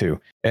get back to.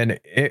 And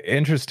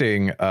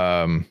interesting,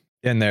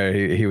 in there,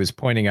 he was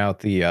pointing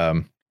out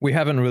we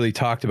haven't really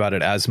talked about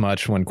it as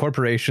much when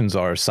corporations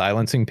are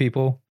silencing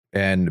people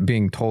and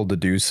being told to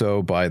do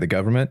so by the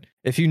government.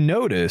 If you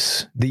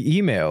notice the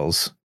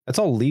emails, that's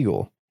all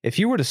legal. If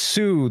you were to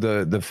sue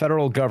the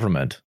federal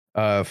government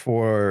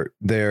for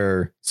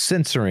their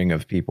censoring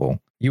of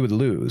people, you would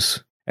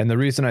lose. And the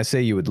reason I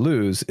say you would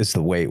lose is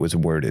the way it was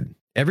worded.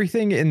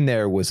 Everything in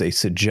there was a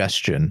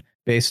suggestion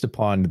based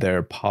upon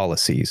their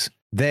policies,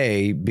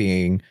 they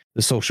being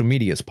the social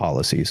media's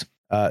policies.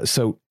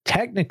 So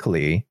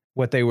technically,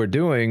 what they were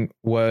doing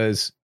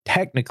was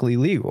technically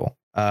legal.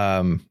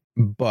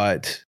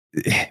 But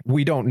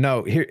we don't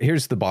know.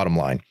 Here's the bottom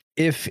line.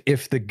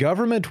 If the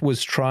government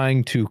was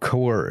trying to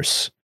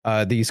coerce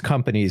these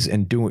companies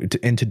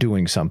into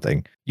doing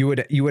something, you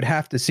would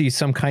have to see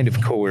some kind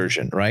of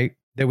coercion, right?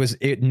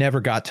 It never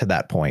got to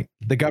that point.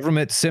 The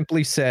government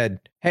simply said,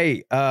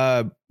 "Hey,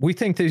 we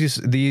think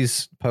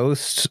these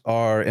posts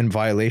are in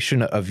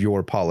violation of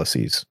your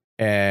policies,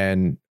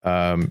 and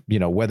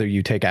whether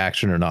you take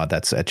action or not,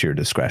 that's at your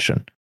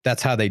discretion."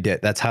 That's how they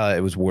did. That's how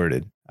it was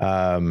worded.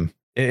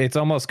 It's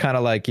almost kind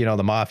of like,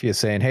 the mafia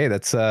saying, "Hey,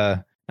 that's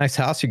a nice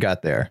house you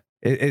got there."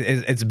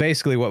 It's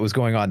basically what was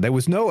going on. There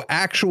was no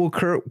actual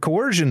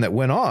coercion that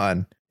went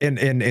on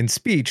in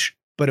speech,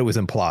 but it was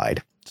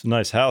implied. It's a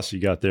nice house you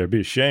got there. It'd be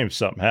a shame if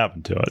something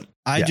happened to it.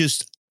 I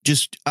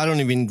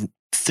don't even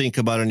think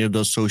about any of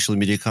those social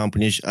media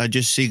companies. I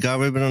just see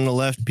government on the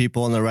left,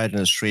 people on the right in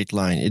a straight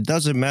line. It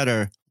doesn't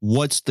matter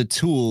what's the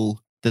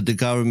tool that the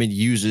government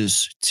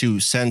uses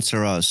to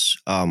censor us,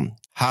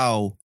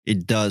 how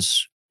it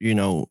does,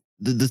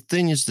 the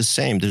thing is the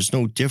same. There's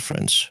no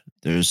difference.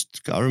 There's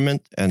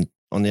government, and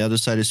on the other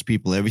side is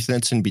people. Everything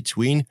that's in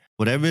between,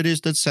 whatever it is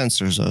that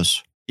censors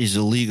us, is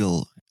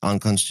illegal,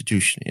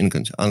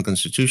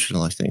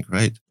 unconstitutional, I think,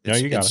 right? Yeah,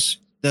 you got it.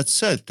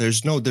 That's it. There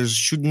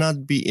should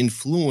not be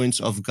influence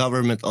of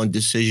government on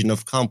decision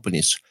of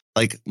companies.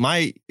 Like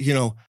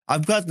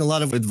I've gotten a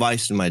lot of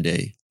advice in my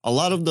day. A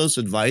lot of those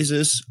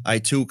advices I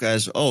took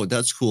as, oh,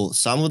 that's cool.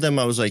 Some of them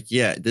I was like,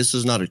 yeah, this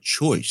is not a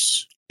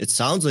choice. It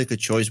sounds like a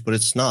choice, but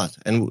it's not.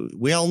 And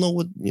we all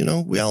know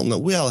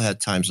we all had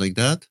times like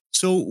that.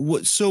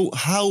 So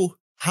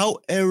how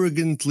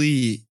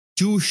arrogantly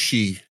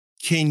douchey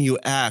can you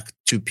act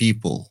to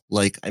people?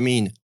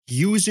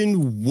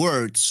 Using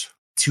words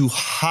to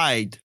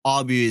hide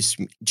obvious,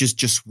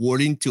 just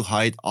wording to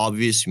hide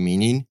obvious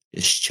meaning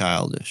is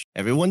childish.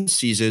 Everyone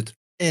sees it,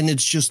 and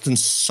it's just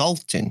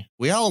insulting.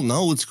 We all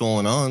know what's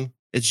going on.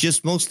 It's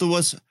just most of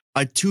us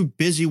are too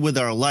busy with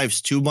our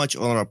lives, too much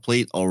on our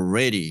plate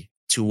already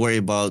to worry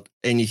about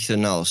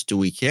anything else. Do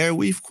we care?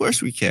 Of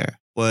course we care.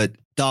 But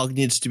dog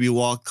needs to be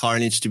walked, car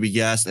needs to be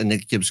gassed, and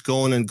it keeps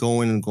going and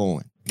going and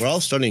going. We're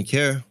all starting to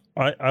care.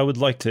 I would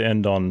like to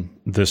end on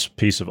this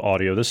piece of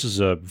audio. This is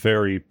a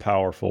very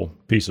powerful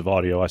piece of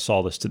audio. I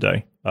saw this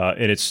today,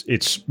 and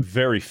it's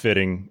very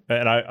fitting.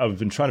 And I've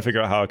been trying to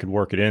figure out how I could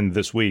work it in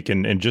this week,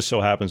 and just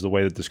so happens the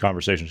way that this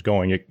conversation is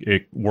going,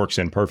 it works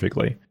in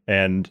perfectly.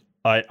 And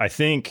I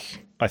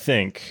think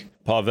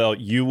Pavel,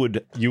 you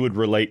would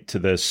relate to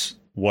this,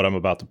 what I'm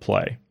about to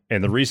play.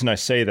 And the reason I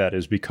say that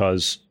is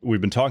because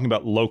we've been talking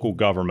about local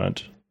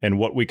government and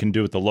what we can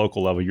do at the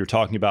local level. You're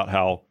talking about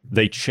how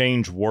they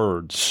change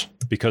words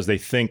because they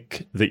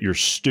think that you're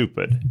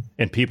stupid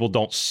and people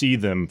don't see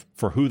them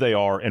for who they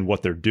are and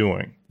what they're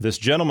doing. This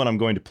gentleman I'm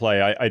going to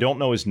play, I don't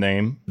know his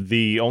name.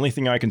 The only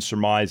thing I can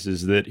surmise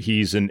is that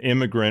he's an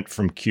immigrant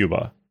from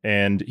Cuba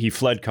and he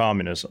fled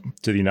communism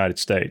to the United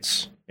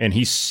States. And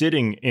he's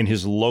sitting in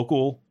his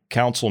local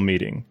council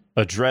meeting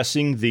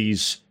addressing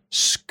these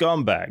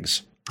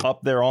scumbags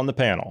up there on the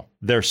panel.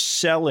 They're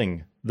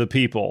selling the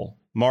people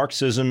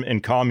Marxism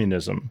and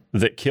communism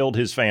that killed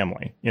his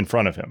family in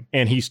front of him.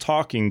 And he's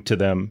talking to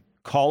them,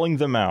 calling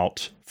them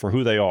out for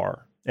who they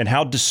are and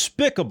how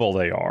despicable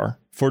they are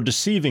for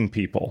deceiving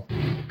people.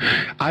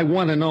 I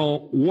want to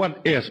know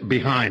what is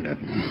behind it.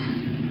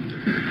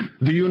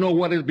 Do you know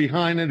what is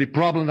behind it? The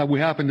problem that we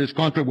have in this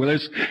country with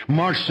this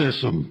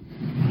Marxism.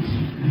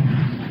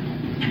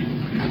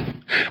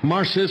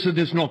 Marxism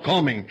is not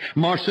coming.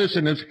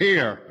 Marxism is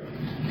here.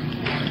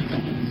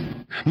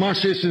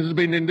 Marxism has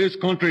been in this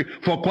country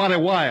for quite a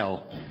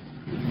while.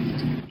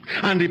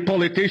 And the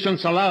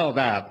politicians allow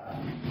that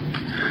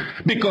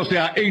because they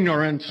are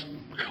ignorant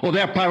or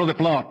they're part of the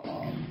plot.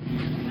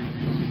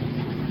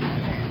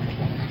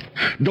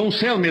 Don't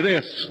sell me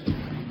this.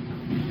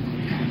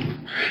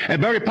 A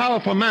very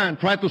powerful man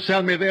tried to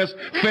sell me this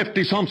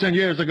 50-something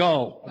years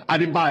ago. I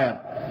didn't buy it.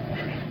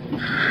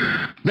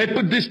 They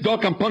put this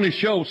dog and pony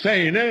show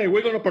saying, hey,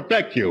 we're going to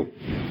protect you.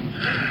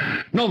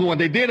 No, what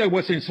they did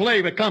was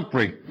enslave a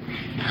country.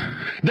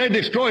 They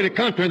destroyed the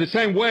country in the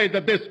same way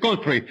that this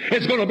country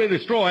is going to be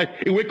destroyed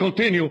if we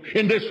continue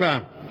in this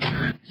round.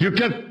 You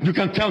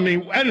can tell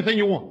me anything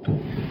you want.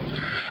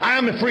 I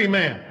am a free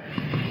man.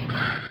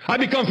 I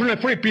become from a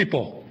free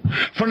people,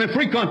 from a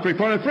free country,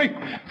 from a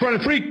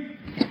free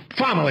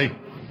family.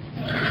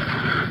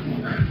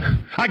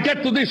 I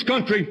get to this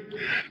country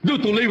due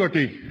to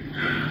liberty,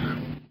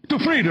 to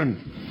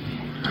freedom.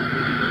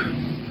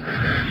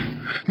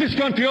 This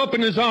country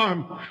opened its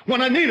arm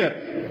when I need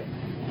it,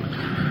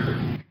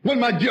 when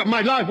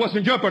my life was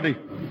in jeopardy,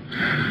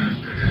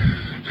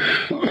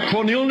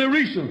 for the only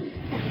reason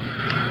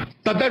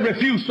that they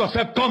refused to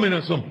accept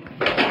communism,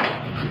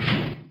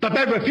 that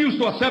they refused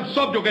to accept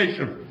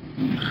subjugation.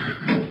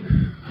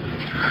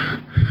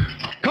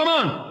 Come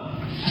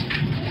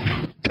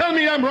on, tell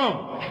me I'm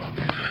wrong.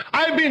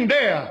 I've been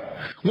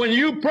there when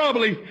you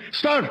probably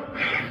start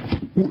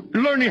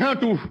learning how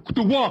to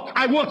walk.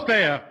 I was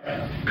there.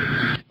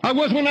 I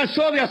was when I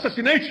saw the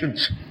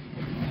assassinations.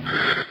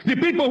 The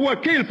people who were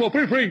killed for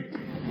free.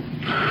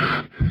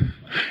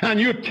 And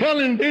you're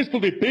telling this to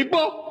the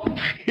people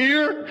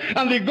here,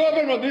 and the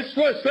governor of this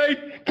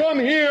state come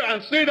here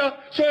and say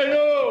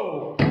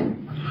no.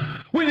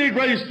 We need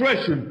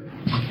registration.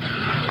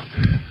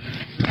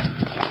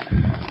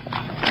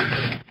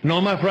 No,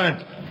 my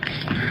friend.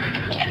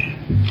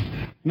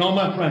 No,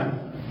 my friend.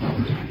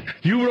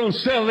 You don't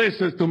sell this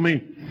to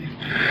me.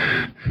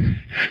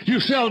 You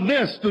sell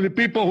this to the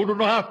people who do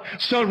not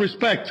have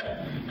self-respect,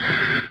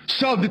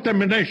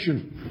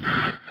 self-determination,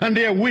 and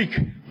they are weak,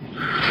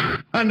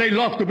 and they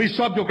love to be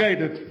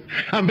subjugated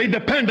and be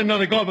dependent on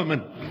the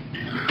government.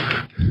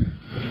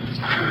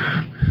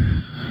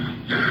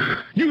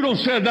 You don't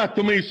sell that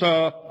to me,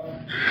 sir.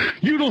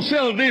 You don't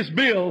sell this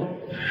bill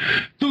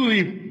to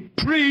the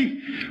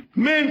free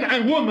men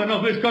and women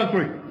of this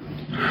country.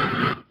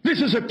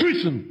 This is a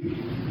treason.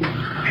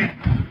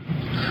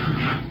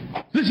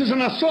 This is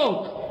an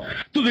assault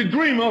to the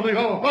dream of the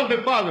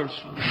founding fathers.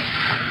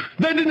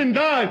 They didn't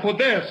die for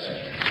this.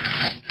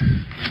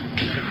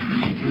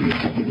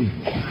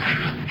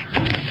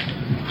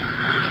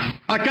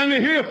 I can be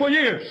here for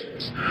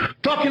years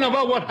talking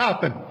about what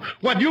happened,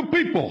 what you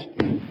people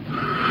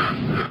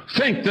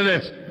think to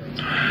this.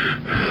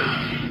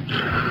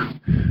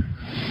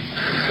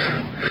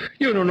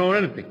 You don't know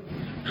anything.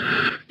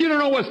 You don't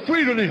know what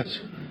freedom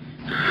is.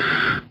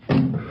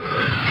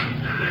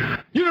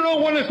 You don't know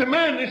when a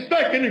man is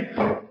taken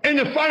in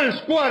the firing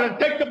squad and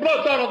take the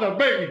blood out of their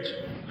veins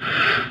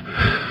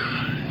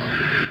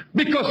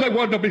because they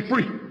want to be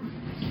free.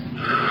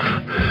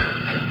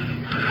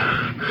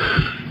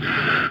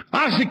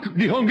 Ask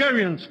the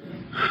Hungarians,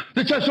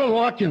 the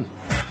Czechoslovakians,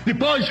 the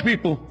Polish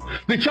people,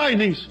 the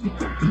Chinese,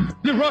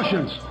 the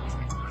Russians,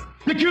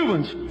 the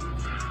Cubans.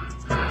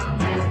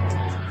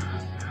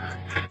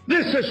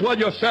 This is what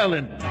you're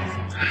selling.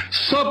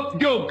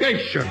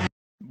 Subjugation.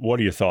 What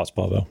are your thoughts,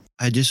 Pavel?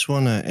 I just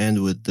want to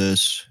end with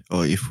this,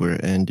 or if we're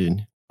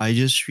ending, I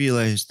just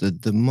realized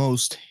that the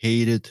most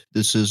hated,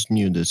 this is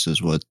new, this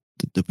is what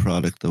the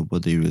product of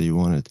what they really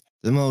wanted.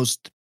 The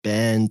most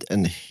banned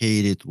and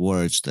hated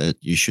words that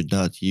you should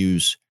not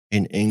use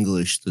in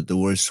English, that the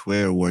worst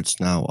swear words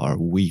now are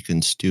weak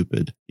and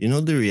stupid. You know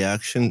the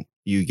reaction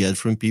you get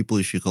from people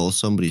if you call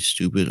somebody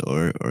stupid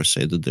or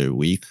say that they're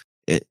weak?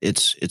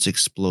 It's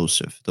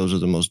explosive. Those are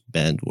the most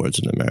banned words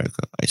in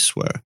America, I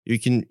swear. You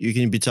can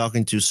be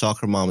talking to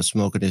soccer mom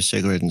smoking a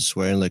cigarette and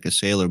swearing like a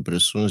sailor, but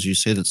as soon as you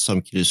say that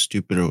some kid is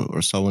stupid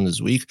or someone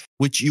is weak,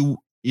 which you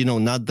know,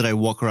 not that I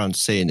walk around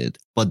saying it,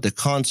 but the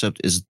concept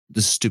is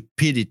the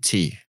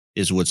stupidity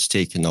is what's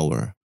taken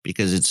over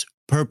because it's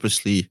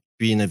purposely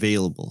being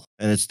available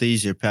and it's the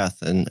easier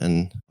path,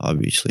 and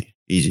obviously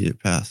easier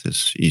path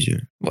is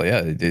easier. Well,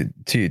 yeah,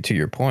 to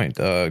your point,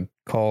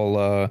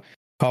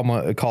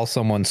 call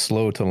someone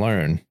slow to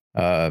learn.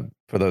 For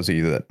those of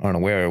you that aren't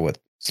aware, what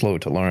slow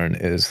to learn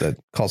is, that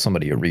call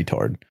somebody a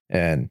retard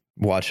and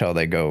watch how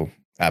they go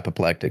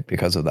apoplectic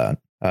because of that.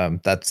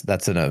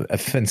 That's an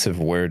offensive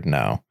word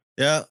now.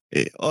 Yeah.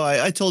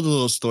 I told a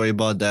little story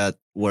about that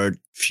word a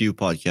few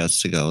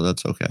podcasts ago.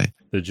 That's okay.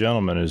 The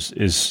gentleman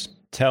is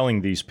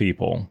telling these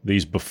people,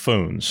 these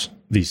buffoons,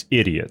 these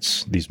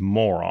idiots, these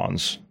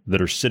morons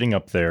that are sitting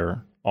up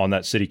there on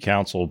that city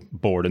council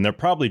board, and they're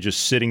probably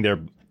just sitting there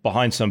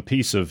behind some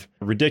piece of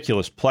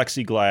ridiculous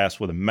plexiglass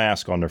with a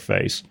mask on their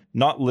face,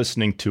 not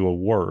listening to a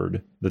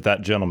word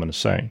that gentleman is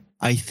saying.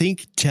 I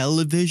think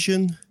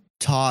television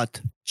taught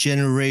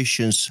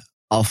generations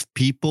of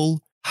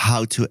people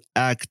how to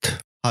act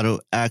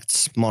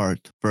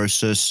smart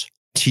versus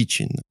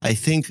teaching. I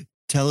think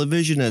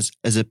television as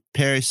a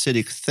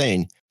parasitic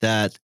thing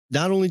that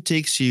not only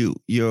takes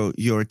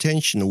your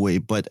attention away,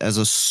 but as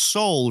a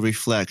soul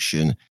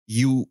reflection,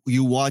 you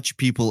watch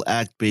people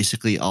act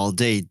basically all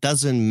day.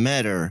 Doesn't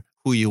matter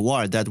who you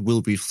are, that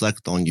will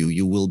reflect on you.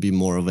 You will be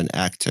more of an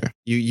actor.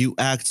 You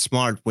act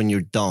smart when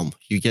you're dumb.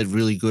 You get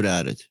really good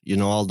at it. You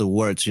know all the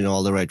words, you know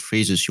all the right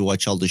phrases. You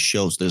watch all the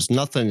shows. There's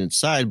nothing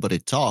inside, but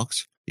it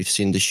talks. You've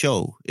seen the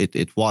show.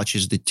 It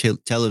watches the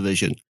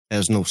television. It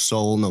has no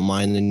soul, no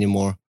mind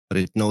anymore, but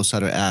it knows how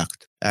to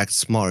act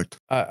smart.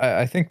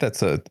 I think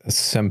that's a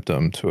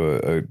symptom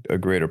to a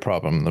greater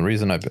problem. The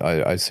reason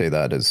I say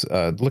that is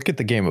look at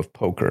the game of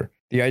poker.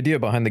 The idea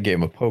behind the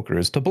game of poker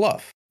is to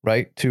bluff,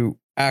 right? To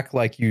act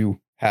like you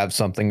have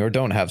something or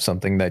don't have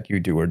something that you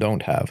do or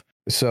don't have.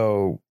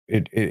 So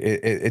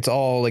it's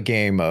all a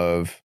game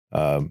of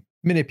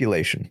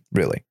manipulation,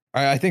 really.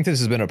 I think this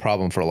has been a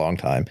problem for a long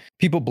time.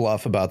 People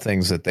bluff about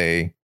things that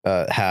they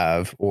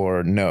have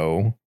or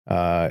know,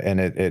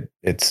 and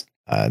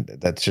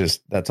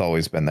that's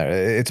always been there.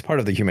 It's part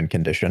of the human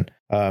condition.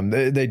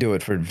 They do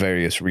it for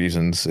various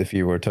reasons if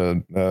you were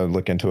to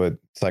look into it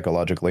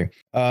psychologically.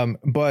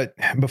 But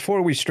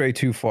before we stray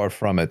too far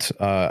from it,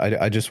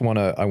 I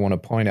want to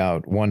point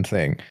out one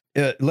thing.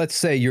 Let's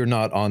say you're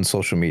not on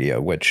social media,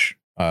 which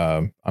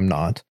I'm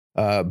not.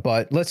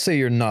 But let's say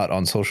you're not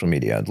on social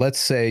media. Let's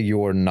say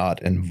you're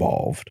not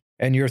involved.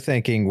 and you're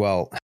thinking,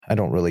 well, I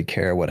don't really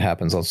care what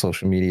happens on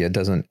social media. It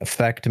doesn't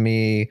affect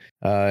me.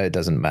 It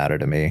doesn't matter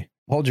to me.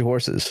 Hold your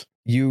horses.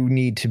 You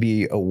need to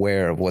be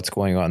aware of what's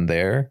going on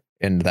there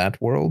in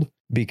that world,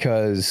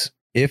 because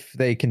if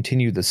they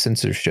continue the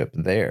censorship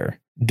there,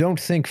 don't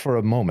think for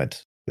a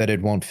moment that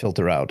it won't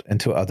filter out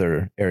into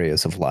other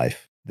areas of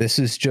life. This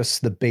is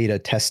just the beta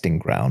testing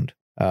ground.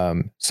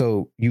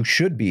 So you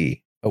should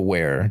be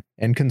aware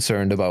and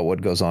concerned about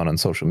what goes on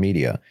social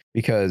media,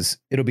 because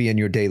it'll be in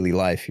your daily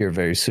life here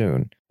very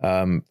soon.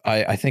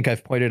 I think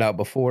I've pointed out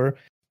before,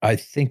 I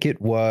think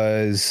it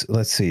was,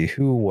 let's see,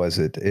 who was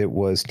it? It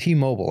was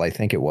T-Mobile, I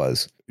think it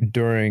was,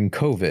 during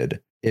COVID.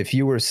 If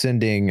you were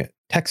sending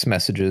text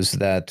messages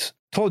that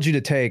told you to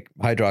take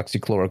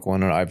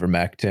hydroxychloroquine or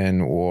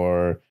ivermectin,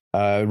 or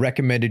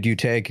recommended you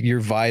take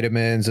your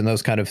vitamins and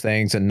those kind of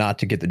things and not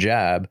to get the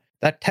jab,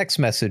 that text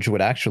message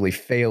would actually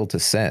fail to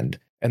send.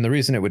 And the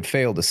reason it would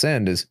fail to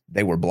send is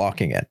they were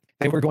blocking it.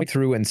 They were going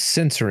through and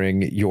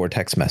censoring your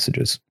text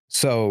messages.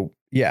 So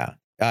yeah,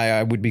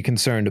 I would be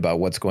concerned about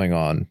what's going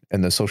on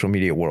in the social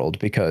media world,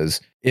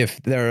 because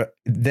if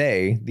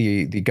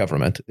the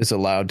government is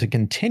allowed to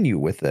continue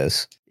with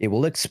this, it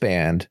will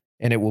expand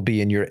and it will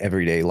be in your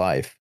everyday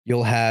life.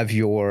 You'll have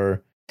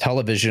your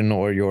television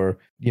or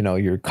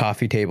your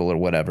coffee table or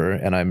whatever,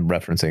 and I'm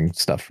referencing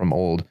stuff from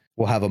old,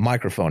 will have a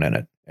microphone in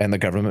it, and the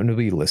government will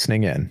be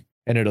listening in,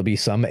 and it'll be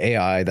some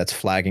AI that's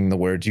flagging the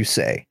words you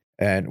say.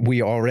 And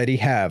we already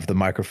have the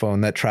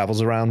microphone that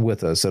travels around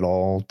with us at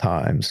all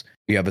times.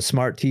 You have a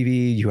smart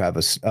TV, you have a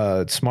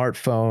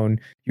smartphone,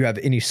 you have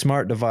any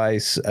smart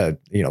device,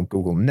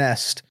 Google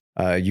Nest.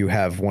 You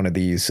have one of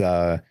these,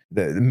 the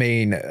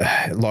main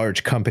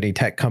large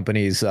tech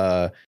companies,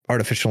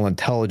 artificial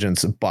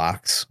intelligence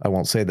box. I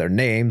won't say their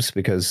names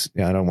because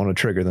I don't want to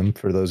trigger them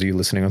for those of you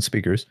listening on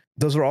speakers.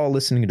 Those are all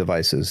listening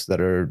devices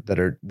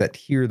that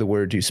hear the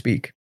words you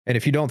speak. And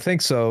if you don't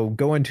think so,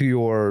 go into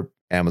your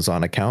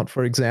Amazon account,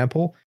 for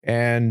example,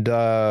 and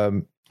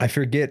I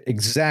forget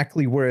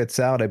exactly where it's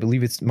out. I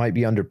believe it might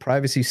be under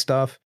privacy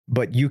stuff,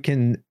 but you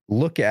can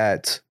look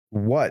at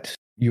what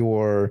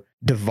your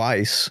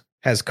device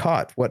has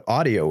caught, what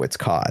audio it's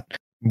caught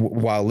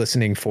while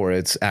listening for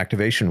its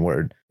activation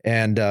word.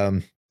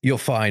 And you'll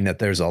find that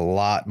there's a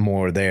lot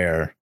more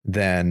there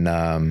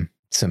than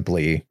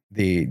simply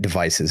the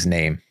device's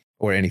name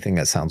or anything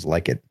that sounds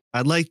like it.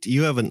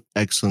 You have an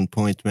excellent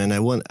point, man.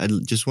 I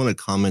just want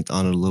to comment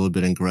on it a little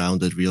bit and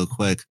ground it real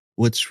quick.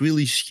 What's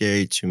really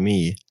scary to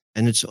me,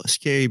 and it's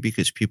scary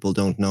because people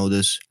don't know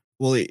this.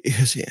 Well,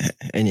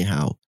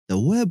 anyhow, the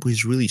web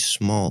is really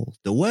small.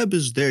 The web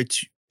is there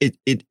to,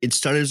 it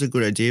started as a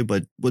good idea,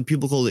 but what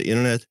people call the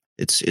internet,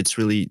 it's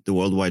really the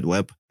World Wide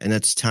Web, and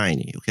that's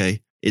tiny,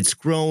 okay? It's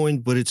growing,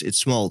 but it's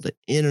small. The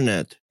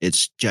internet,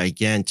 it's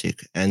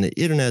gigantic, and the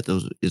internet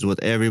is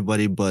what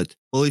everybody, but,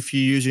 well, if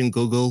you're using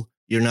Google,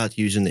 you're not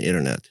using the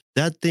internet.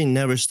 That thing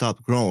never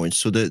stopped growing.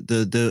 So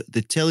the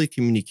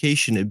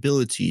telecommunication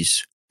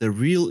abilities, the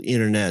real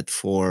internet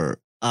for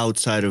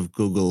outside of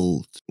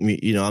Google,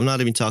 I'm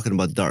not even talking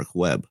about dark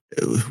web.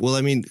 Well,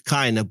 I mean,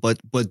 kind of, but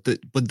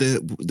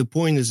the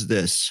point is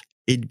this: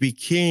 it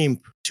became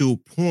to a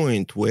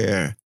point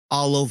where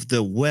all of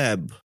the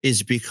web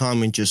is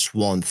becoming just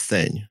one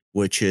thing,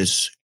 which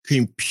is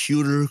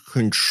computer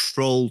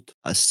controlled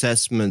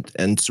assessment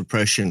and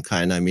suppression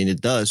kind. I mean,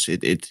 it does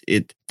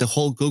the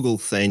whole Google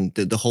thing,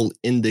 the whole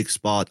index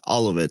bot,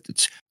 all of it.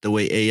 It's the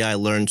way AI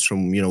learns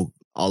from,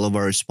 all of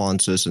our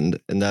responses and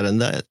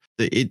that.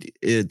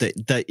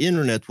 The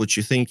internet, what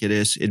you think it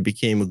is, it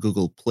became a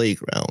Google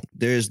playground.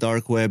 There's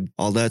dark web,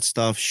 all that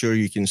stuff. Sure,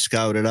 you can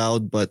scout it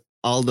out, but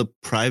all the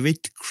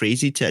private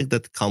crazy tech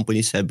that the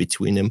companies have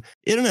between them,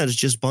 internet is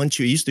just it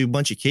used to be a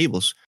bunch of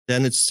cables.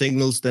 Then it's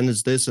signals, then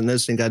it's this and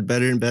this, and got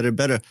better and better and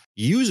better.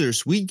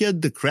 Users, we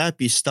get the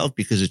crappy stuff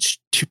because it's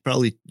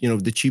probably,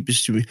 the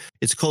cheapest.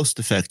 It's cost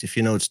effective.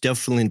 It's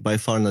definitely by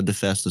far not the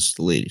fastest,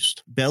 the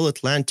latest. Bell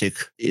Atlantic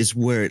is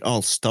where it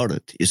all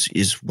started,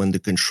 is when the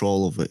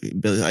control of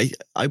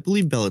I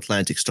believe Bell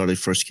Atlantic started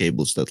first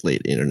cables that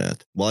laid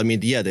internet. Well, I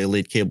mean, yeah, they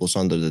laid cables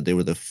under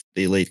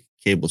they laid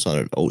cables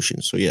under the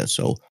ocean. So yeah,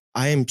 so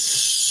I am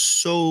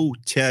so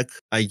tech,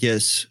 I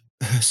guess,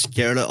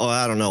 scared of,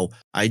 I don't know.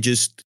 I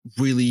just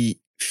really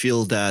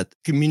feel that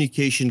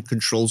communication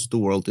controls the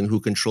world, and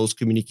who controls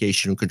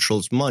communication, who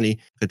controls money,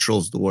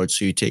 controls the world.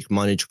 So you take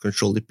money to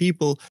control the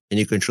people, and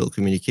you control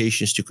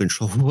communications to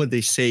control what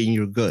they say, and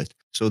you're good.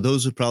 So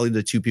those are probably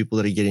the two people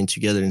that are getting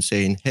together and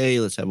saying, hey,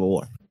 let's have a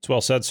war. It's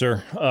well said,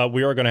 sir.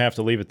 We are going to have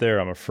to leave it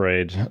there, I'm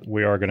afraid.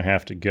 We are going to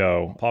have to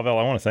go. Pavel,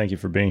 I want to thank you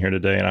for being here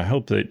today, and I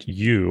hope that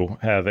you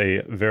have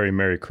a very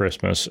Merry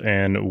Christmas,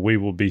 and we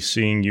will be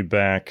seeing you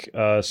back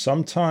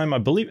sometime, I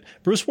believe.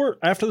 Bruce,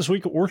 after this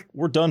week,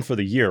 we're done for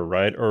the year,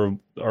 right? Or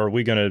are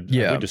we going to,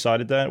 have we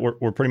decided that?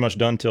 We're pretty much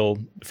done till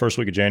the first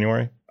week of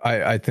January?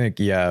 I think,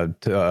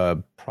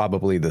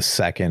 probably the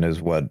 2nd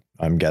is what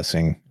I'm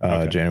guessing.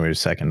 Okay. January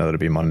 2nd, that'll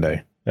be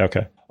Monday.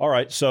 Okay. All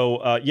right.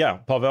 So, yeah,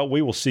 Pavel,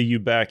 we will see you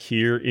back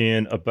here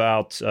in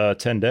about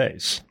 10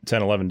 days,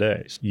 10, 11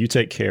 days. You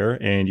take care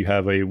and you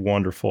have a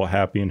wonderful,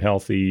 happy, and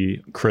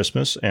healthy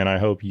Christmas. And I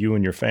hope you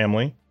and your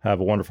family have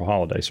a wonderful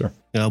holiday, sir.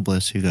 God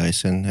bless you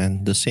guys.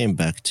 And the same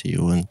back to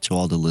you and to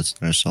all the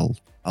listeners.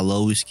 I'll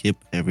always keep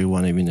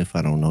everyone, even if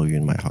I don't know you,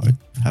 in my heart.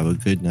 Have a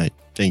good night.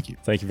 Thank you.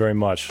 Thank you very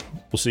much.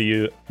 We'll see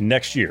you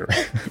next year.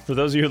 For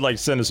those of you who'd like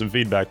to send us some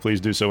feedback, please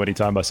do so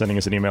anytime by sending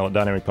us an email at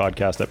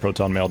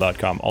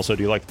dynamicpodcast@protonmail.com. Also,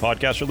 do you like the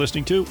podcast you're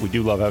listening to? We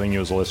do love having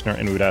you as a listener,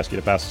 and we would ask you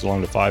to pass us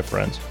along to 5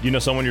 friends. Do you know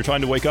someone you're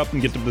trying to wake up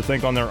and get them to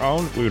think on their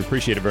own? We would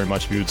appreciate it very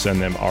much if you would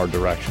send them our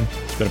direction.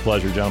 It's been a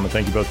pleasure, gentlemen.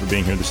 Thank you both for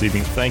being here this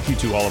evening. Thank you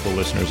to all of the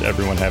listeners.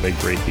 Everyone have a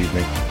great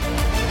evening.